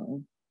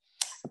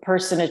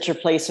person at your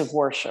place of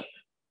worship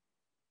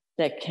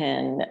that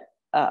can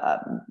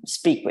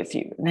speak with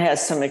you and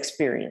has some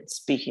experience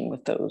speaking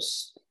with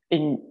those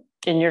in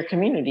your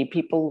community,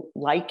 people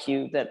like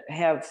you that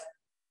have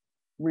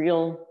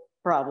real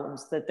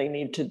problems that they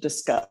need to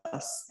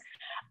discuss.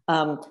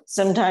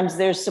 Sometimes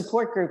there's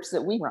support groups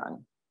that we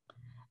run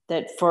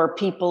that for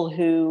people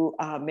who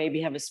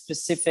maybe have a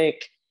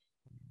specific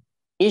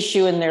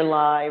issue in their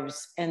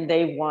lives and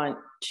they want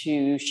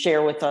to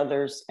share with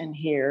others and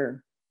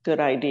hear good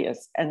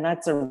ideas. And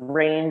that's a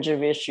range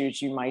of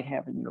issues you might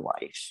have in your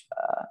life.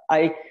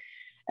 I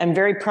am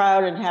very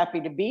proud and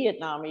happy to be at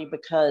NAMI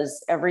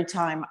because every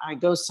time I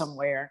go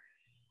somewhere,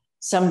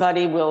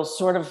 somebody will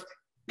sort of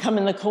come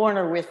in the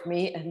corner with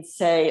me and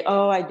say,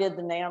 oh, I did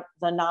the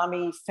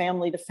NAMI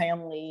family to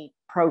family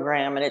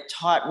program, and it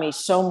taught me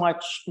so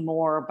much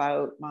more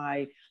about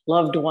my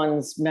loved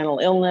one's mental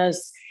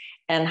illness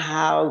and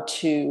how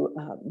to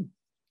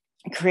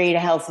create a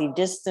healthy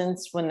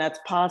distance when that's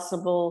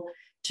possible,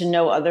 to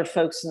know other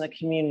folks in the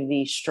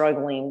community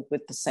struggling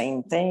with the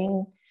same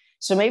thing.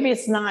 So maybe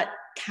it's not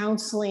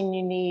counseling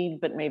you need,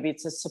 but maybe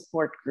it's a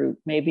support group.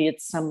 Maybe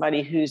it's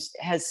somebody who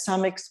has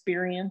some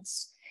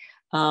experience,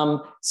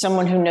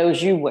 someone who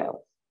knows you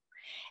well.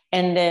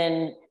 And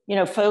then, you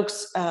know,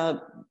 folks,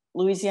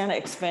 Louisiana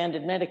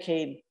expanded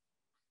Medicaid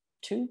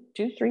 3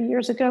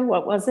 years ago.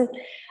 What was it?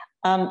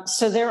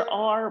 So there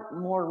are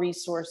more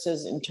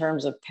resources in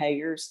terms of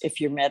payers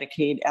if you're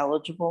Medicaid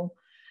eligible.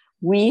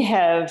 We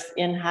have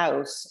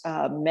in-house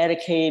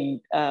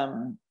Medicaid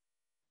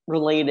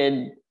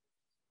related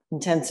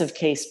intensive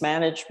case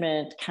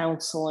management,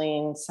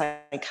 counseling,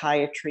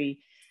 psychiatry.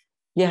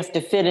 You have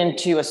to fit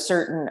into a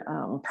certain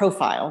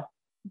profile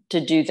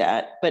to do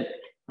that. But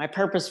my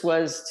purpose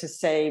was to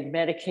say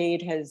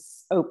Medicaid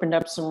has opened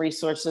up some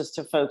resources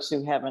to folks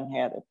who haven't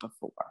had it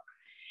before.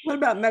 What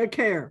about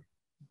Medicare?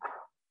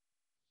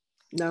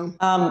 No.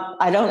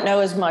 I don't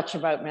know as much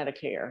about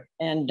Medicare,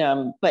 and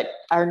but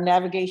our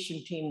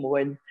navigation team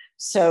would.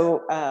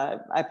 So I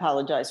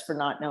apologize for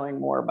not knowing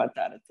more about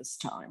that at this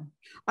time.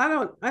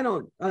 I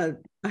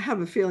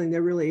have a feeling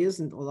there really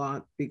isn't a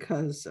lot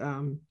because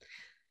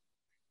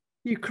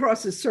you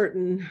cross a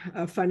certain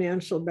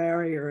financial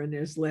barrier and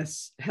there's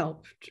less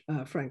help,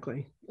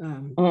 frankly,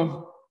 than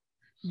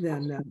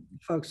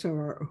folks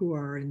who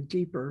are in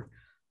deeper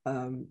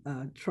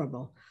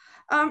trouble.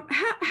 How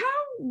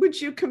would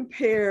you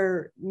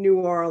compare New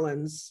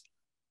Orleans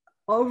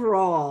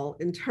overall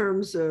in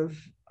terms of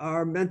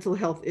our mental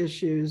health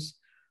issues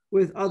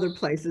with other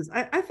places?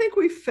 I think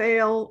we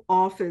fail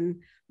often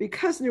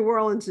because New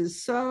Orleans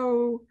is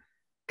so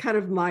kind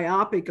of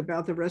myopic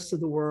about the rest of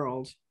the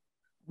world.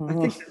 I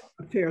think that's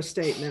a fair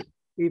statement,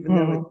 even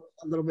though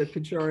it's a little bit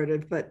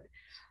pejorative, but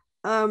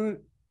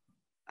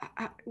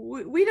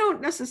we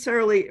don't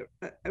necessarily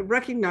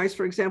recognize,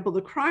 for example,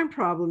 the crime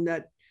problem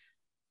that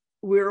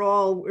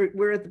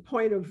we're at the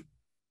point of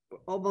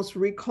almost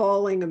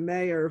recalling a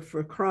mayor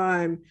for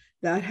crime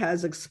that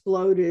has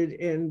exploded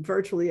in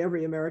virtually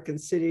every American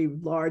city,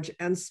 large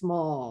and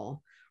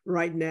small,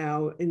 right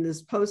now in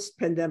this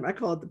post-pandemic. I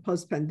call it the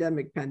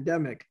post-pandemic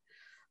pandemic.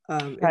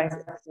 Right.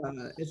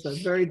 It's a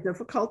very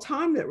difficult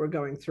time that we're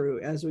going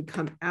through as we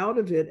come out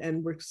of it,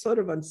 and we're sort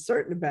of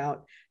uncertain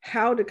about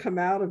how to come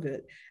out of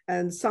it.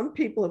 And some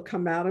people have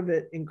come out of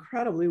it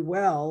incredibly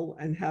well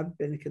and have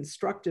been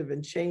constructive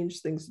and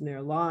changed things in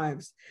their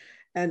lives.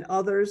 And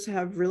others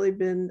have really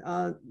been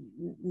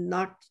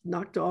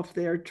knocked off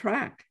their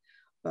track.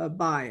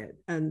 by it.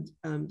 And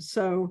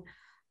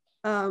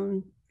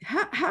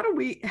how do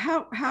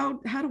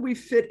we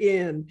fit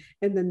in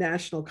the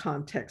national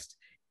context?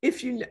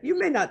 If you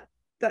may not,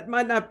 that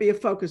might not be a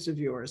focus of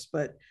yours,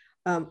 but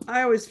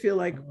I always feel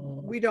like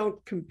we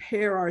don't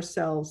compare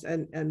ourselves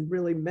and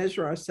really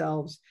measure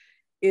ourselves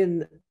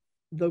in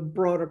the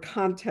broader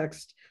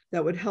context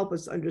that would help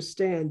us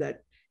understand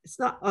that it's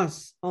not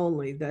us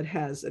only that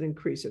has an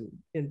increase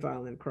in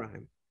violent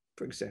crime,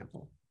 for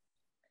example.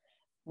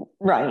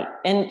 Right.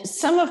 And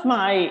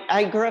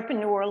I grew up in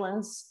New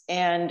Orleans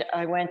and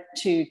I went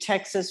to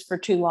Texas for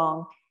too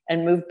long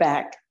and moved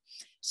back.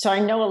 So I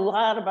know a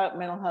lot about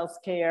mental health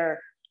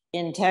care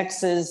in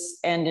Texas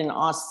and in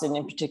Austin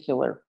in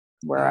particular,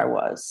 where I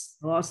was.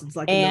 Austin's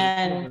like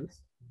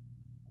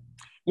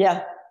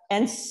yeah.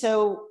 And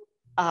so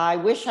I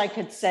wish I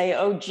could say,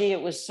 oh, gee,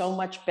 it was so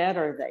much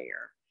better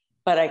there,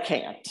 but I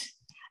can't.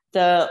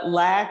 The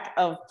lack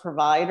of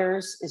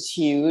providers is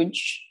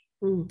huge.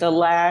 The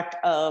lack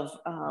of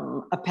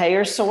a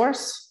payer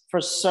source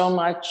for so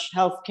much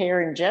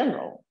healthcare in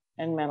general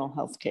and mental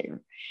health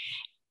care.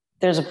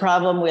 There's a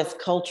problem with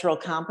cultural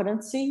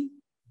competency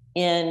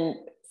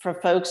for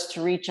folks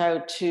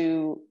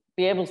to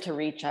be able to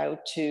reach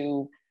out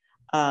to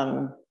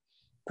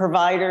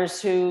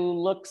providers who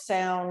look,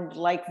 sound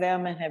like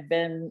them and have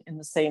been in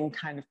the same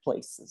kind of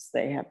places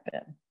they have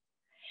been.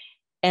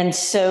 And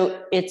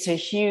so it's a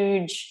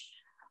huge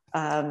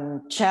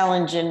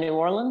challenge in New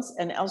Orleans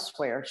and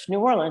elsewhere. New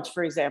Orleans,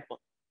 for example,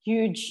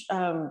 huge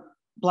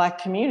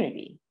Black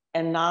community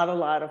and not a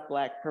lot of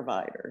Black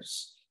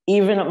providers,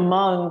 even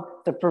among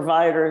the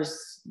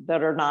providers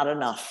that are not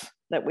enough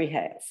that we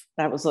have.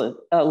 That was a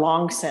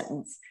long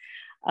sentence.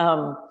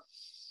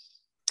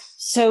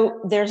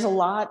 So there's a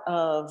lot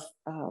of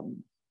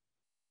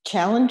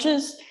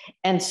challenges.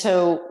 And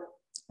so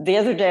the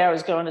other day I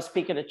was going to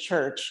speak at a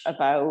church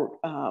about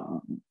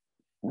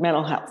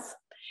mental health.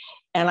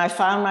 And I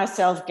found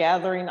myself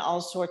gathering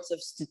all sorts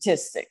of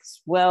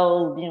statistics.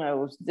 Well,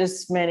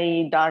 this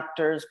many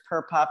doctors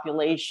per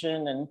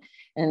population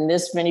and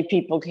this many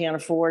people can't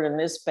afford and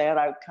this bad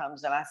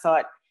outcomes. And I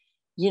thought,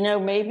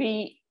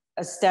 maybe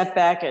a step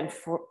back and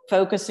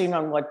focusing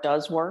on what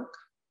does work,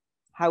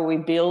 how we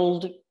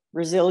build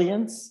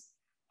resilience,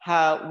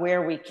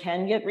 where we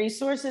can get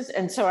resources.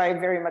 And so I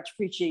very much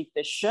appreciate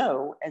this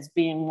show as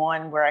being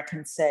one where I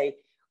can say,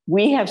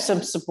 we have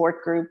some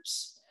support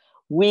groups.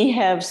 We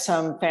have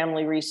some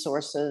family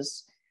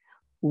resources.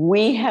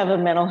 We have a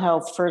mental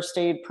health first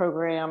aid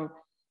program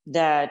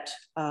that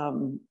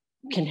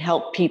can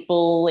help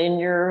people in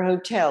your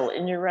hotel,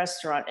 in your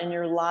restaurant, in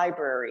your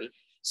library,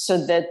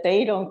 so that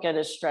they don't get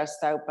as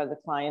stressed out by the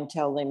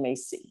clientele they may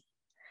see.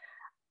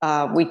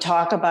 We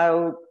talk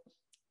about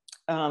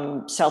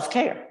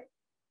self-care,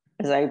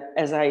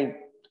 as I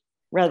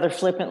rather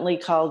flippantly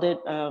called it,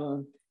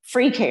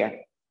 free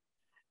care,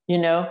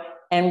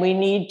 and we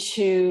need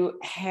to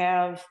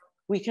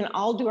we can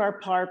all do our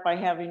part by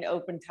having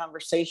open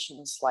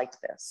conversations like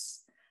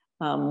this.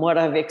 What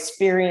I've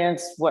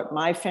experienced, what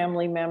my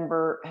family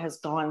member has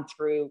gone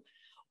through,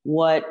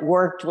 what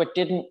worked, what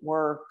didn't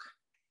work.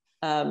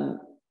 You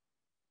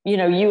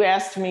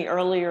asked me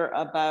earlier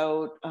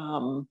about,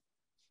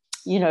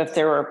 if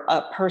there were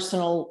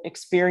personal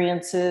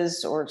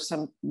experiences or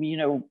some,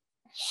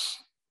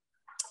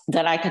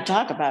 that I could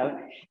talk about.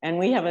 And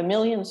we have a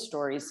million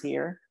stories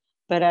here.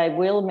 But I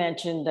will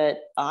mention that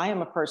I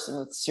am a person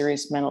with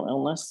serious mental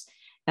illness,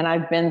 and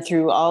I've been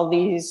through all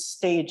these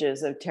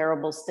stages of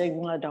terrible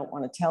stigma, don't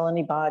want to tell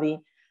anybody,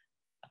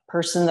 a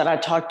person that I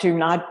talked to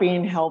not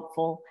being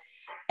helpful,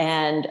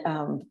 and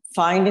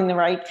finding the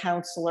right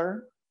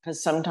counselor,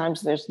 because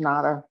sometimes there's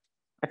not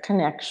a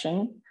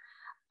connection.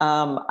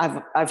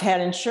 I've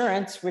had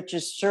insurance, which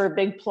is sure a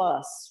big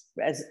plus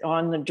as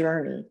on the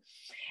journey.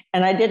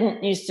 And I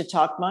didn't used to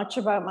talk much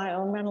about my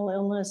own mental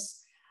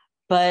illness,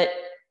 but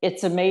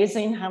it's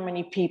amazing how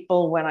many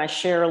people, when I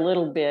share a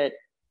little bit,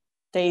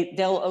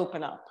 they'll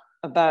open up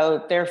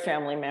about their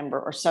family member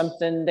or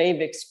something they've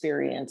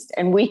experienced,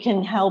 and we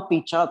can help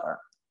each other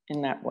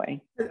in that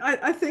way.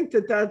 I think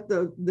that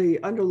the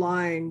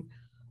underlying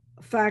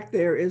fact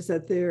there is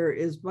that there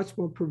is much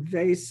more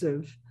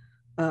pervasive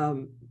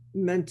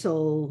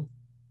mental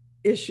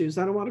issues.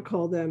 I don't want to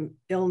call them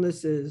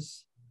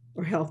illnesses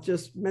or health,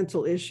 just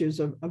mental issues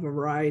of a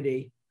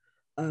variety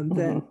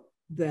than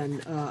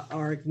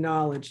are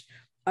acknowledged.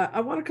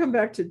 I want to come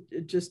back to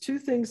just two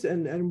things,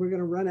 and we're going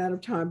to run out of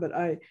time. But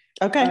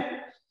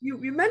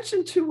you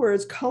mentioned two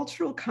words: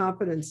 cultural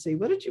competency.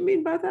 What did you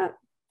mean by that?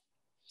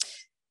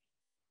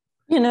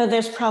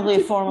 There's probably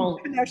a formal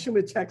connection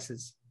with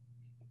Texas.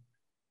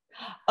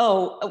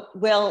 Oh,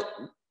 well,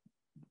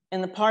 in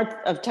the part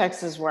of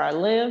Texas where I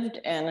lived,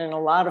 and in a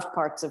lot of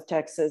parts of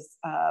Texas,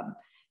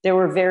 there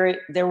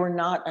were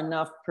not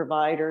enough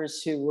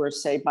providers who were,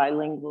 say,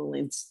 bilingual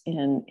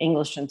in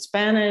English and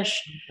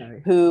Spanish,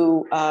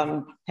 who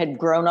had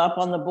grown up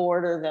on the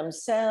border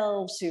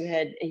themselves, who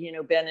had,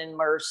 been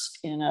immersed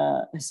in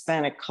a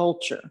Hispanic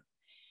culture.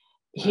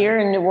 Here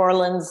in New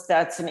Orleans,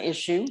 that's an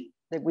issue.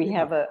 that we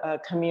have a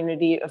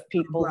community of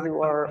people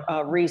who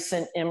are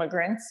recent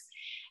immigrants.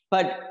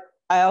 But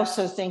I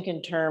also think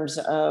in terms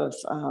of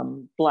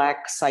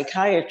Black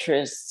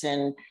psychiatrists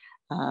and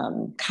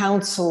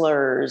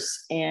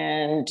counselors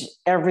and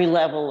every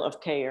level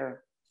of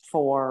care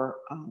for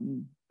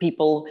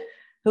people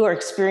who are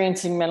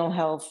experiencing mental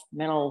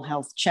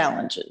health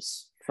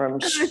challenges.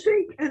 And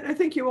I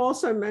think you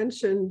also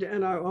mentioned,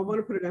 and I want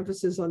to put an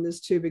emphasis on this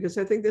too, because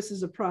I think this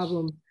is a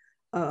problem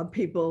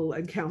people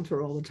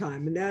encounter all the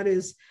time, and that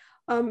is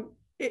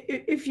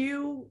if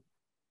you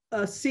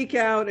seek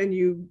out and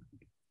you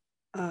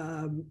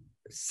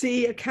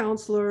see a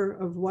counselor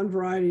of one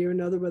variety or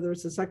another, whether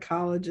it's a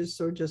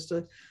psychologist or just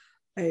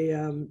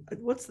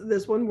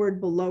there's one word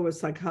below a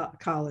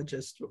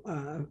psychologist,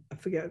 I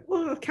forget,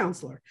 well, a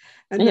counselor,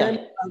 and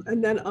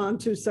then on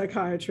to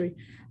psychiatry.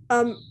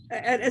 And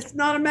it's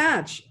not a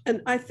match.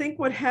 And I think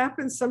what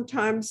happens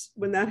sometimes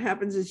when that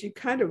happens is you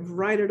kind of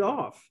write it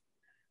off.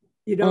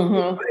 You don't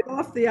write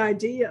off the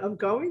idea of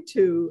going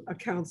to a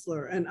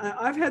counselor. And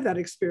I've had that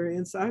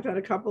experience. I've had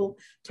a couple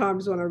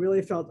times when I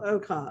really felt,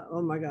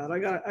 oh my God, I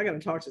got to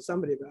talk to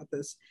somebody about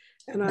this.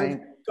 And I've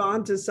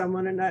gone to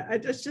someone, and I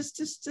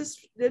just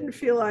didn't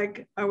feel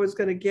like I was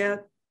going to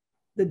get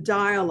the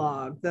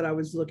dialogue that I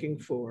was looking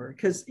for.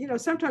 Because,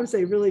 sometimes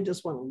they really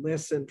just want to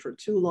listen for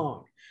too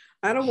long.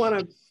 I don't want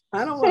to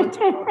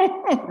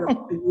talk for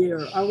a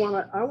year. I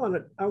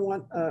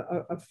want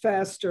a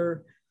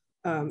faster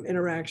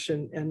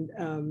interaction,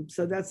 and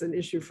so that's an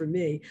issue for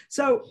me.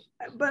 So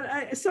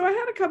I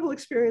had a couple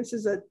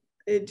experiences that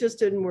it just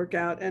didn't work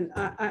out, and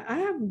I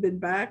haven't been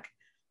back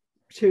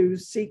to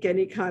seek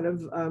any kind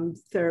of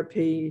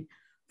therapy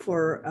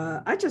for.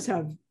 I just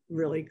have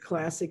really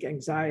classic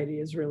anxiety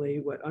is really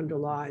what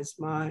underlies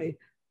my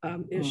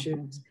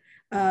issues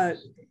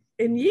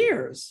in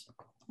years,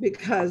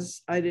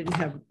 because I didn't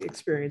have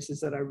experiences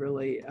that I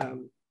really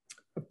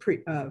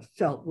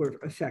felt were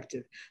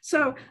effective.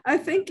 So I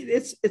think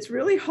it's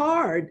really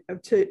hard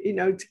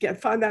to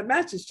find that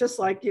match. It's just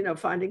like,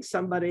 finding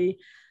somebody,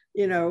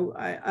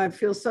 I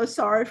feel so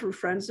sorry for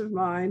friends of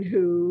mine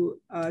who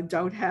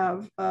don't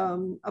have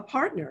a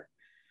partner.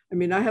 I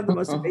mean, I have the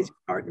most amazing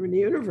partner in the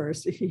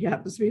universe. He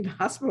happens to be in the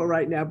hospital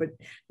right now, but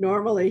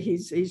normally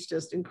he's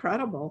just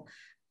incredible.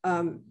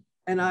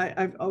 And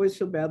I always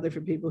feel badly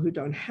for people who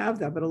don't have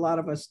that, but a lot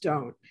of us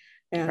don't.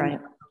 And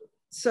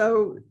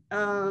so,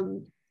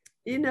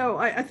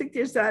 I think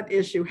there's that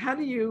issue. How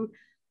do you,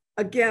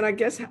 again, I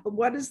guess,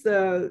 what is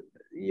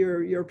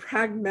your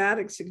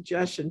pragmatic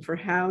suggestion for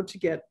how to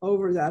get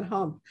over that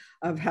hump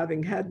of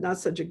having had not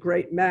such a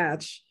great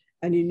match,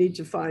 and you need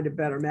to find a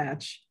better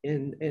match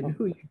in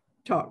who you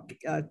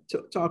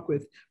talk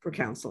with for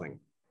counseling?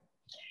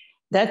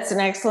 That's an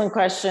excellent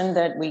question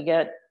that we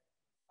get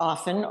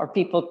often, or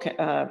people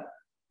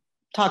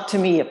talk to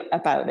me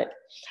about it.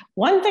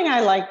 One thing I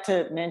like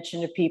to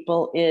mention to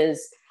people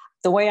is,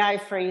 the way I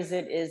phrase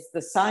it is,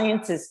 the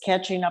science is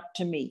catching up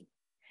to me,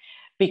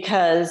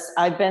 because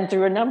I've been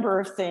through a number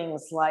of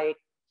things. Like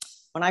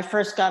when I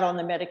first got on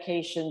the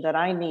medication that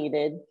I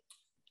needed,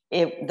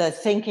 the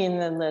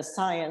thinking and the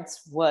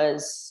science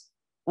was,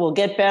 we'll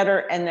get better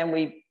and then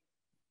we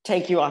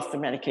take you off the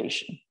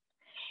medication.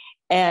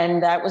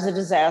 And that was a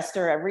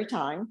disaster every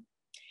time.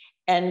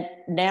 And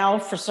now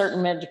for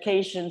certain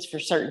medications, for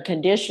certain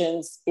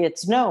conditions,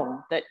 it's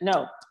known that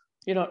no,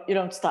 you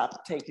don't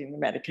stop taking the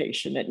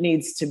medication. It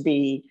needs to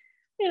be,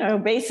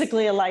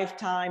 basically a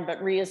lifetime, but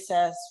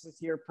reassess with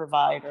your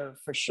provider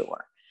for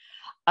sure.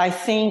 I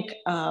think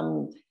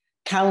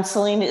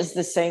counseling is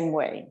the same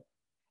way.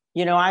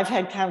 I've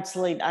had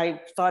counseling.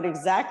 I thought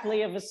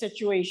exactly of a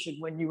situation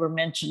when you were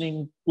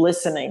mentioning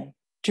listening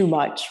too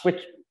much,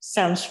 which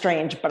sounds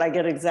strange, but I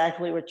get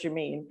exactly what you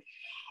mean.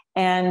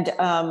 And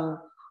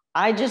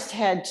I just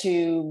had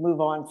to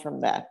move on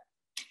from that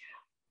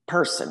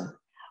person.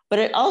 But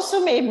it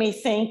also made me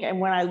think, and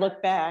when I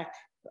look back,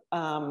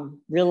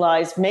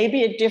 realize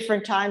maybe at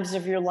different times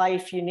of your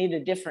life, you need a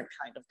different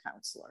kind of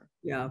counselor.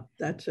 Yeah,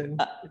 that too.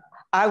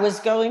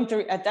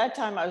 At that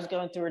time, I was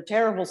going through a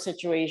terrible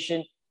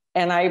situation,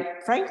 and I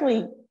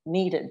frankly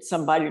needed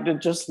somebody to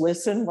just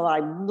listen while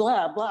I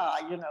blah, blah,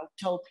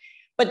 told.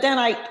 But then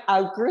I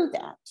outgrew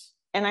that.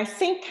 And I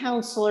think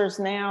counselors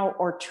now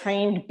are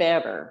trained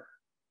better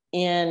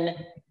in,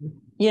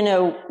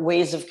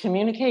 ways of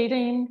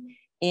communicating,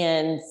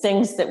 in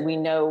things that we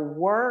know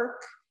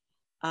work.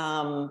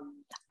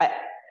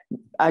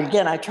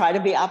 I try to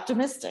be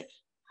optimistic,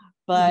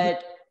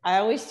 but I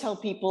always tell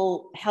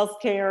people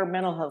healthcare,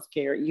 mental health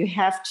care, you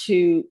have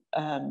to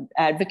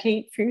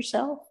advocate for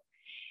yourself.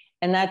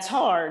 And that's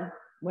hard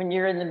when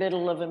you're in the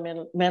middle of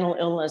a mental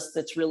illness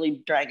that's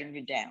really dragging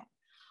you down.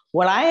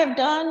 What I have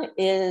done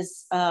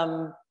is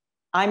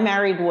I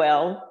married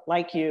well,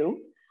 like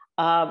you.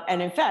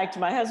 And in fact,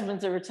 my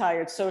husband's a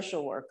retired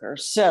social worker.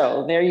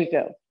 So there you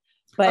go.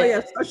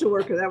 But, social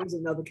worker. That was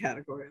another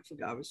category. I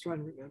forgot. I was trying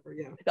to remember.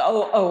 Yeah.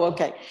 Oh,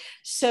 okay.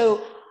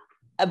 So,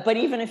 but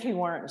even if he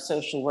weren't a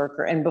social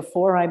worker, and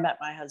before I met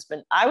my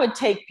husband, I would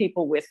take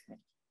people with me.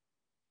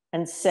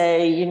 and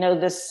say, you know,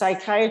 the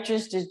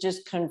psychiatrist is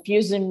just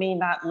confusing me,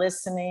 not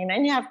listening.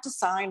 And you have to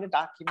sign a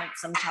document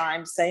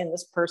sometimes saying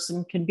this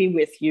person can be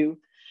with you.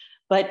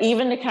 But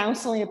even the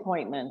counseling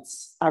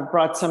appointments, I've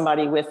brought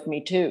somebody with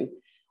me too.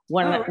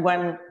 When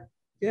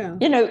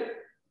you know,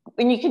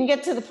 when you can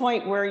get to the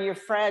point where you're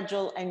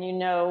fragile and you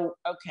know,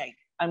 okay,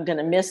 I'm going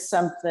to miss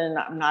something.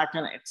 I'm not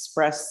going to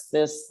express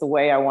this the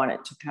way I want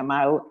it to come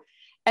out.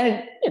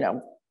 And, you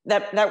know,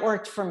 that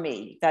worked for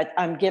me. That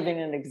I'm giving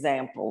an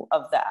example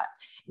of that.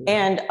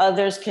 And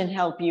others can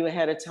help you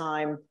ahead of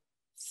time.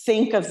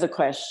 Think of the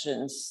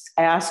questions.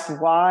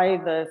 Ask why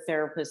the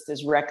therapist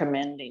is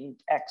recommending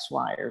X,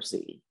 Y, or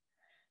Z.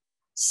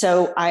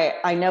 So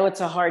I know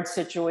it's a hard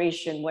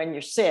situation when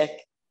you're sick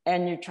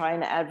and you're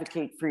trying to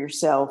advocate for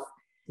yourself.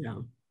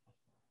 Yeah.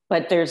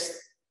 But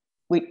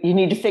you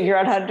need to figure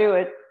out how to do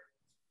it.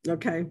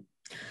 Okay.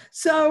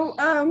 So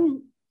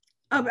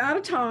I'm out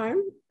of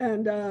time,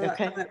 and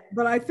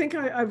but I think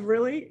I've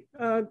really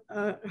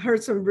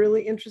heard some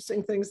really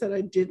interesting things that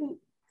I didn't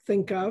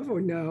think of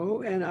or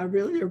know, and I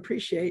really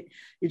appreciate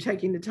you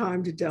taking the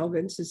time to delve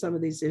into some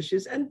of these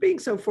issues and being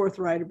so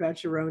forthright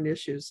about your own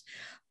issues.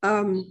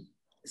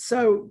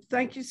 So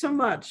thank you so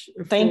much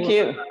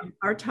for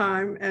our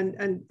time,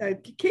 and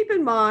keep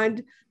in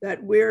mind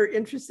that we're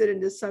interested in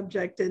this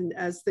subject, and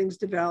as things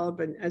develop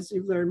and as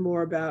you learn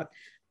more about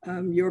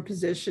your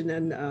position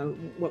and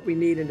what we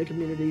need in the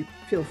community,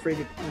 feel free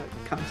to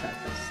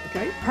contact us,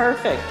 okay?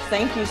 Perfect.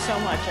 Thank you so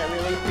much. I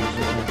really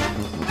appreciate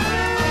it.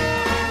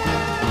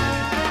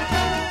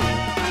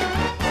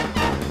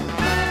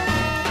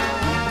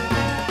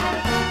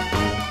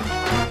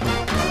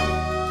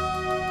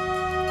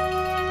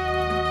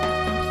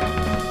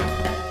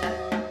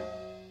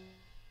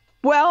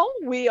 Well,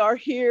 we are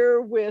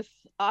here with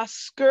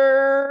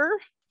Oscar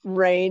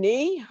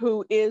Rainey,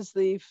 who is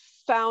the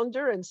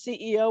founder and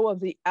CEO of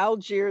the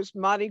Algiers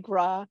Mardi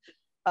Gras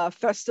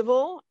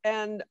Festival.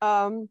 And,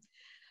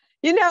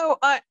 you know,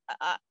 I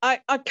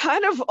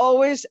kind of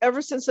always,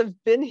 ever since I've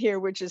been here,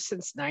 which is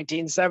since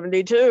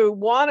 1972,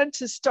 wanted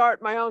to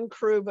start my own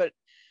crew, but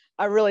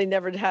I really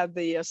never had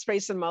the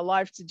space in my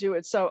life to do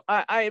it. So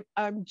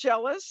I'm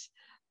jealous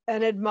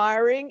and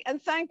admiring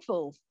and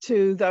thankful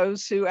to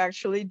those who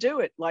actually do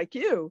it, like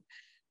you.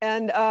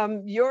 And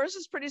yours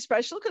is pretty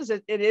special because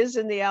it is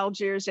in the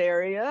Algiers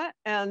area.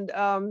 And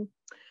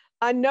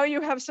I know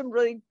you have some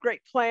really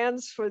great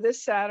plans for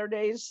this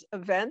Saturday's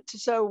event.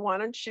 So why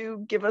don't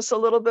you give us a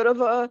little bit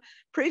of a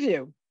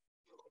preview?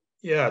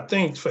 Yeah,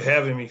 thanks for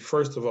having me,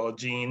 first of all,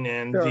 Jean.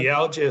 And Sure. The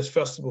Algiers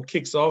Festival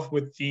kicks off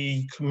with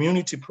the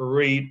community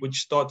parade, which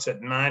starts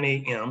at 9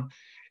 a.m.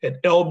 at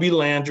L.B.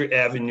 Landry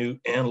Avenue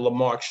and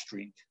Lamarck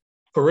Street.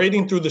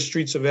 Parading through the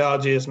streets of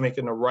Algiers,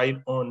 making a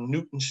right on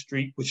Newton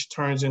Street, which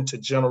turns into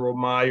General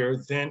Meyer,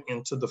 then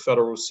into the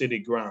Federal City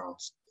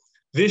grounds.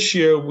 This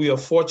year, we are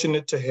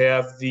fortunate to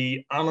have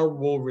the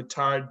Honorable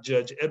Retired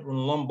Judge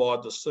Edwin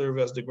Lombard to serve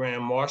as the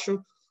Grand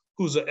Marshal,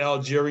 who's an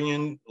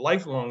Algerian,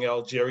 lifelong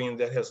Algerian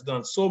that has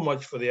done so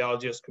much for the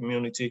Algiers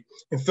community,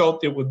 and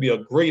felt it would be a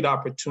great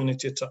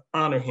opportunity to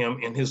honor him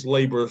and his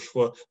labors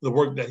for the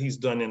work that he's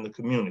done in the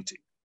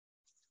community.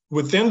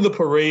 Within the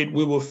parade,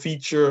 we will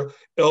feature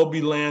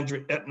L.B.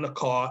 Landry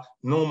Etna-Car,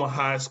 Noma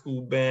High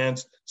School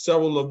bands,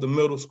 several of the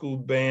middle school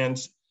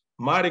bands,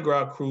 Mardi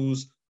Gras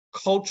crews,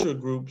 culture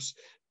groups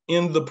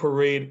in the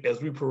parade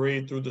as we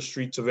parade through the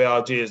streets of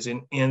Algiers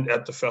and end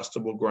at the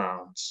festival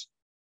grounds.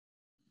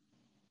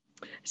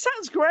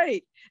 Sounds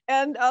great.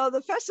 And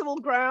the festival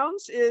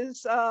grounds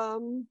is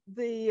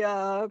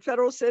the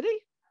Federal City?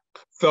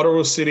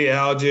 Federal City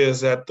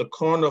Algiers at the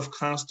corner of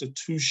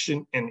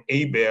Constitution and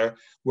Hebert,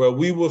 where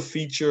we will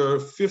feature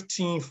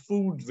 15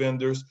 food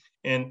vendors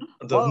and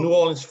the New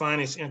Orleans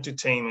Finest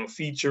Entertainment,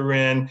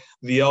 featuring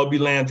the L.B.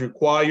 Landry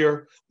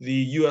Choir, the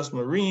U.S.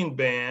 Marine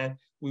Band.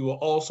 We will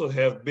also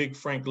have Big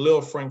Frank,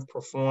 Lil Frank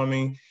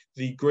performing,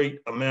 the great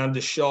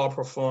Amanda Shaw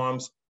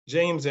performs,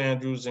 James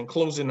Andrews, and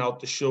closing out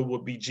the show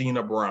will be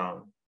Gina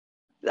Brown.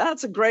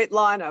 That's a great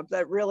lineup.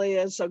 That really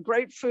is. So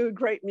great food,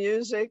 great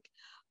music.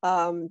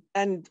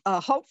 And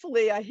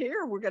hopefully I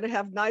hear we're going to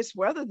have nice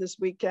weather this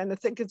weekend. I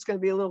think it's going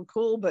to be a little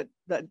cool, but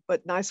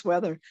nice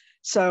weather.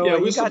 So yeah,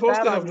 we're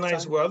supposed to have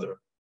nice weather.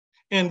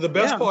 And the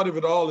best part of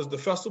it all is the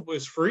festival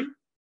is free.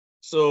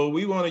 So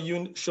we want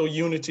to show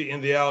unity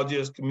in the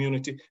Algiers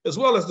community, as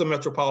well as the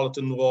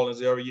metropolitan New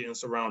Orleans area and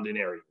surrounding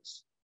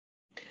areas.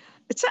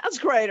 It sounds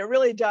great. It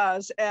really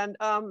does. And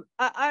I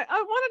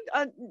want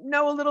to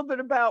know a little bit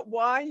about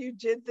why you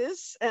did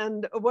this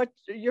and what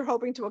you're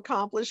hoping to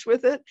accomplish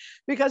with it.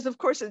 Because of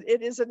course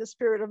it is in the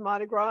spirit of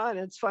Mardi Gras and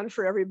it's fun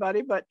for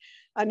everybody, but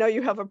I know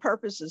you have a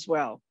purpose as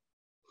well.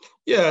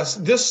 Yes,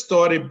 this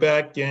started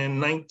back in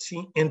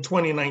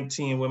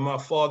 2019 when my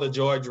father,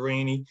 George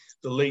Rainey,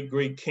 the late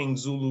great King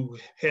Zulu,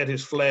 had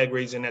his flag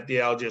raising at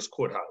the Algiers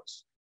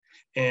Courthouse.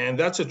 And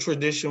that's a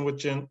tradition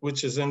which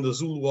is in the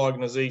Zulu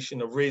organization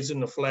of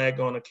raising the flag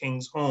on a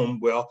king's home.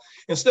 Well,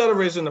 instead of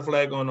raising the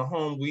flag on the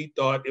home, we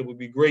thought it would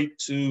be great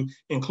to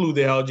include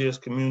the Algiers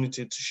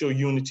community to show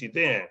unity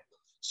there.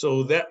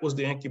 So that was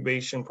the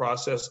incubation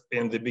process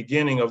in the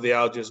beginning of the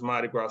Algiers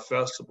Mardi Gras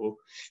Festival.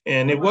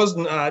 And it was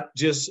not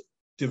just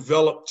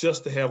developed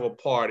just to have a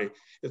party.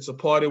 It's a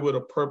party with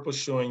a purpose,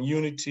 showing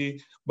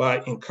unity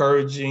by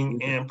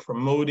encouraging and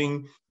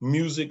promoting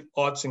music,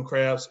 arts, and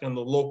crafts in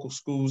the local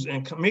schools,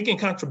 and making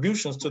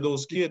contributions to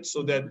those kids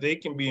so that they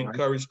can be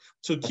encouraged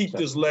to keep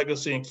this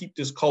legacy and keep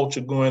this culture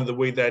going the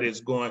way that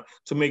it's going,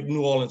 to make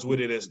New Orleans what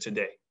it is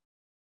today.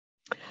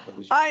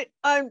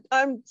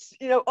 I'm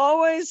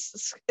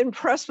always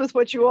impressed with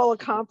what you all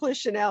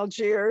accomplish in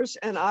Algiers,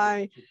 and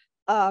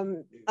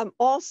I'm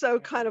also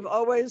kind of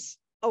always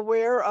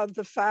aware of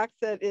the fact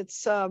that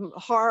it's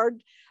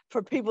hard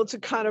for people to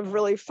kind of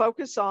really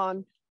focus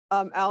on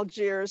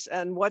Algiers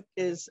and what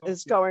is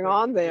going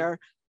on there,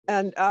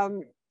 and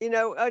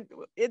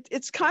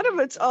it's kind of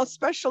its a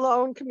special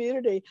own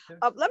community.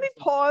 Let me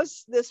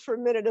pause this for a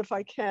minute if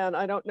I can.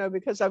 I don't know,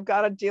 because I've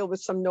got to deal with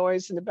some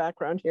noise in the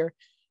background here,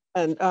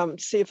 and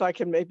see if I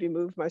can maybe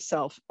move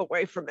myself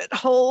away from it.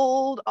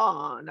 Hold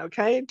on,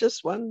 okay?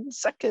 Just 1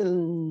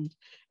 second,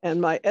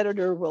 and my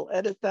editor will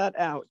edit that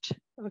out.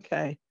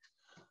 Okay.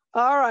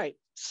 All right.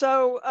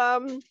 So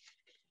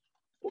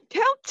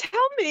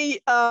tell me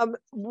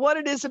what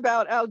it is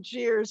about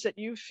Algiers that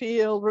you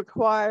feel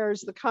requires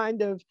the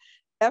kind of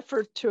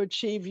effort to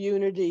achieve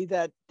unity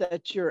that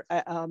you're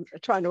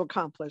trying to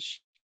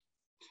accomplish.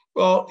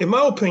 Well, in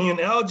my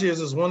opinion,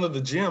 Algiers is one of the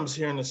gems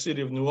here in the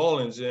city of New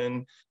Orleans.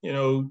 And,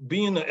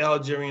 being an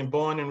Algerian,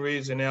 born and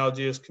raised in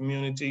Algiers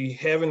community,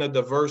 having a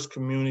diverse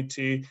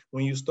community,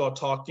 when you start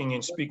talking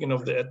and speaking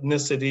of the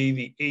ethnicity,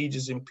 the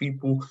ages and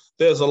people,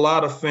 there's a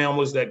lot of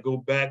families that go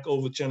back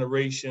over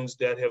generations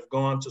that have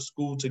gone to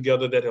school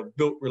together, that have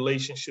built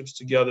relationships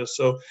together.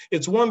 So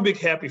it's one big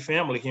happy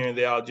family here in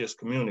the Algiers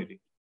community.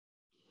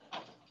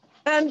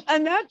 And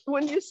that,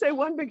 when you say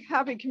one big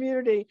happy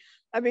community,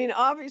 I mean,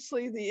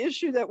 obviously the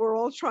issue that we're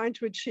all trying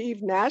to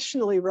achieve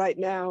nationally right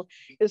now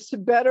is to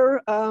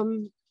better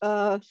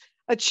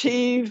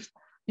achieve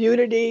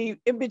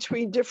unity in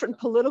between different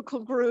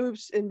political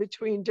groups, in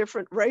between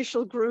different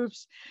racial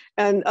groups.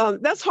 And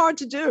that's hard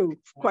to do,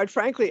 quite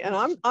frankly.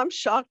 And I'm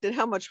shocked at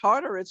how much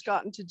harder it's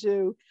gotten to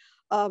do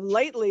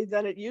lately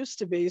than it used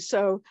to be.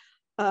 So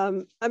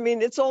I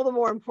mean, it's all the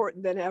more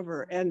important than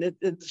ever. And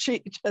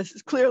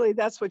clearly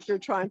that's what you're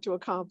trying to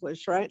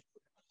accomplish, right?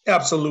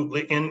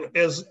 Absolutely. And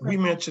as we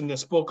mentioned and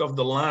spoke of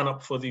the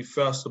lineup for the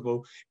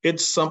festival,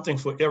 it's something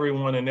for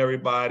everyone and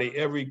everybody,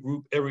 every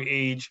group, every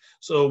age.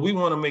 So we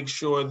want to make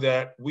sure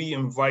that we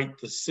invite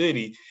the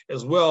city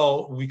as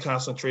well. We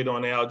concentrate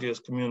on the Algiers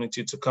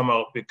community to come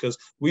out, because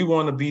we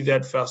want to be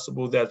that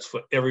festival that's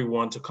for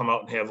everyone to come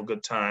out and have a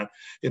good time.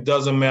 It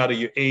doesn't matter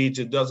your age.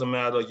 It doesn't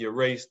matter your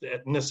race, the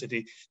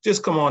ethnicity.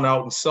 Just come on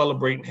out and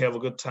celebrate and have a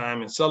good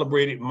time, and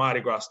celebrate it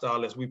Mardi Gras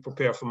style as we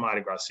prepare for Mardi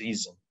Gras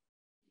season.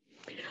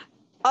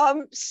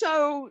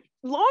 So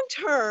long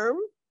term,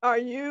 are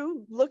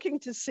you looking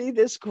to see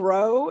this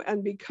grow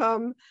and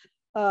become,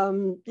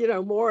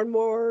 more and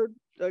more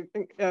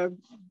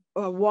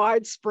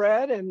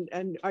widespread?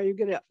 And are you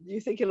do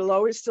you think it'll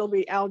always still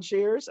be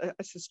Algiers?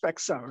 I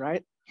suspect so,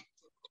 right?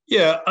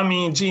 Yeah, I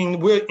mean,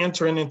 Jean, we're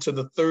entering into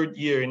the 3rd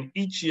year, and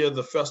each year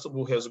the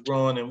festival has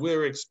grown, and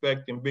we're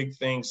expecting big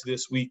things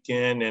this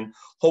weekend, and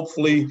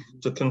hopefully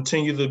to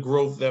continue the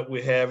growth that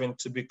we're having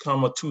to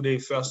become a 2-day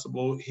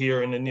festival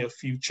here in the near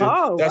future.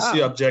 Oh, that's wow.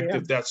 the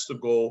objective, yeah. That's the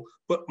goal.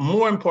 But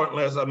more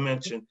importantly, as I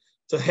mentioned,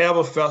 to have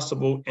a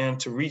festival and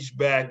to reach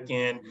back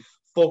and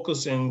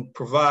focus and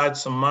provide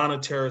some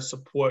monetary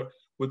support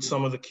with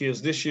some of the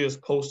kids. This year's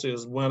poster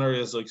winner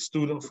is a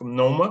student from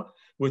NOMA,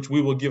 which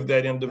we will give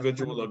that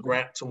individual a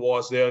grant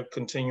towards their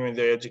continuing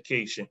their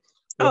education.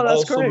 We'll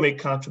also great. Make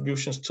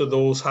contributions to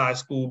those high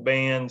school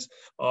bands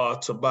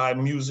to buy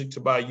music, to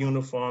buy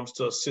uniforms,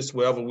 to assist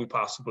wherever we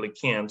possibly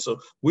can.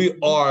 So we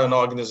are an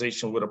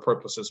organization with a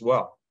purpose as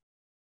well.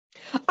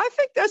 I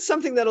think that's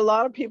something that a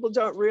lot of people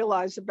don't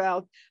realize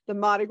about the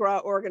Mardi Gras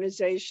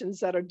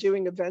organizations that are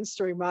doing events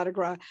during Mardi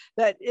Gras,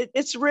 that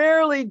it's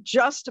rarely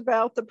just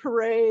about the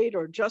parade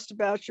or just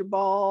about your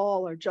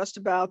ball or just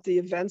about the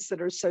events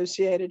that are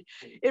associated.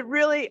 It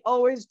really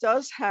always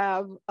does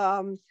have,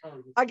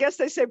 I guess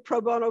they say pro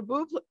bono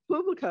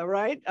publica,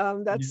 right?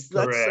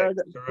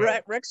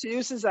 Rex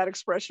uses that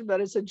expression,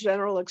 but it's a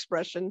general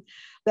expression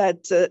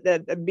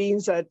that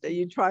means that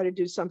you try to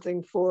do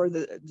something for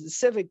the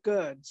civic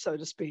good, so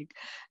to speak.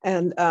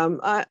 And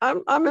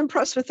I'm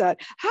impressed with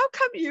that. How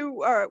come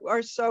you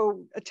are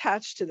so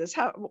attached to this?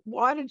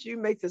 Why did you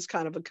make this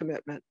kind of a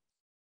commitment?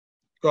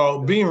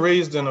 Well, being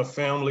raised in a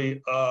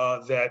family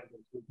that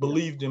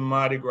believed in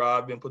Mardi Gras,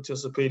 I've been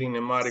participating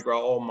in Mardi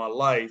Gras all my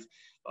life.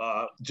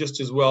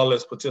 Just as well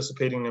as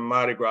participating in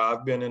Mardi Gras,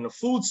 I've been in the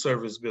food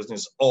service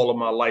business all of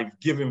my life,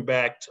 giving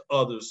back to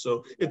others.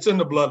 So it's in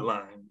the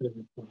bloodline.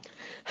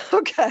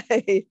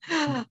 Okay.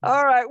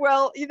 All right.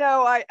 Well,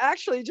 I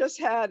actually just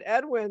had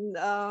Edwin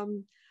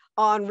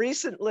on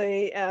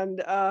recently,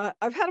 and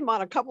I've had him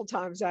on a couple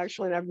times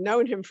actually, and I've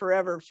known him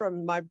forever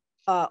from my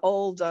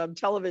old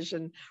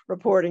television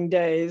reporting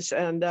days.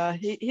 And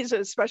he's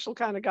a special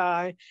kind of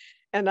guy.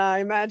 And I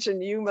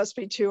imagine you must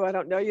be too. I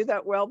don't know you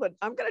that well, but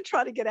I'm going to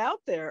try to get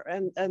out there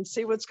and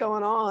see what's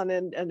going on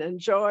and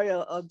enjoy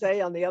a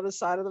day on the other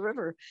side of the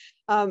river.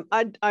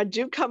 I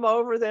do come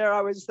over there.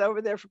 I was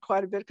over there for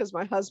quite a bit because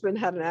my husband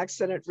had an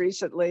accident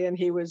recently and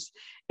he was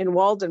in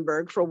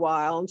Waldenburg for a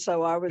while. And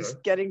so I was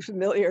getting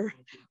familiar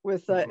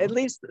with at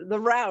least the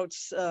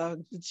routes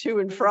to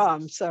and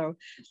from. So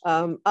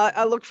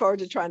I look forward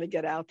to trying to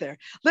get out there.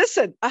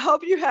 Listen, I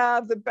hope you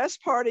have the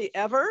best party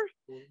ever.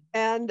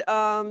 And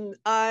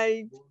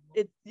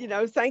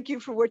thank you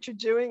for what you're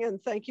doing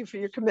and thank you for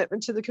your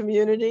commitment to the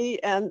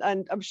community. And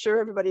I'm sure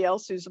everybody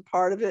else who's a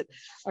part of it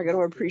are going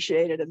to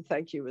appreciate it. And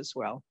thank you as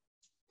well.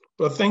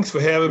 Well, thanks for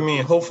having me.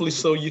 And hopefully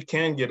so you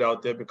can get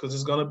out there because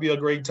it's going to be a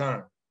great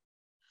time.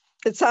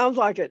 It sounds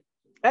like it.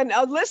 And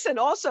listen,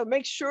 also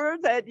make sure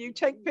that you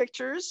take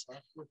pictures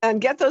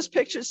and get those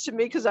pictures to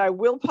me because I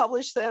will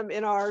publish them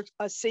in our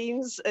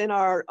scenes in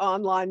our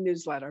online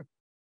newsletter.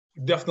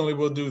 Definitely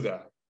will do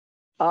that.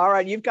 All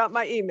right. You've got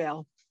my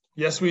email.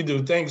 Yes, we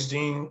do. Thanks,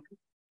 Jean.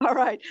 All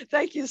right.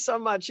 Thank you so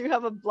much. You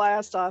have a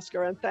blast,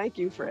 Oscar, and thank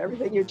you for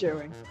everything you're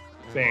doing.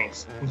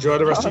 Thanks. Enjoy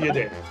the rest of your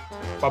day.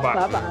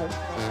 Bye-bye.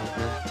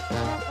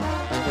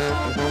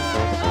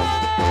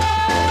 Bye-bye.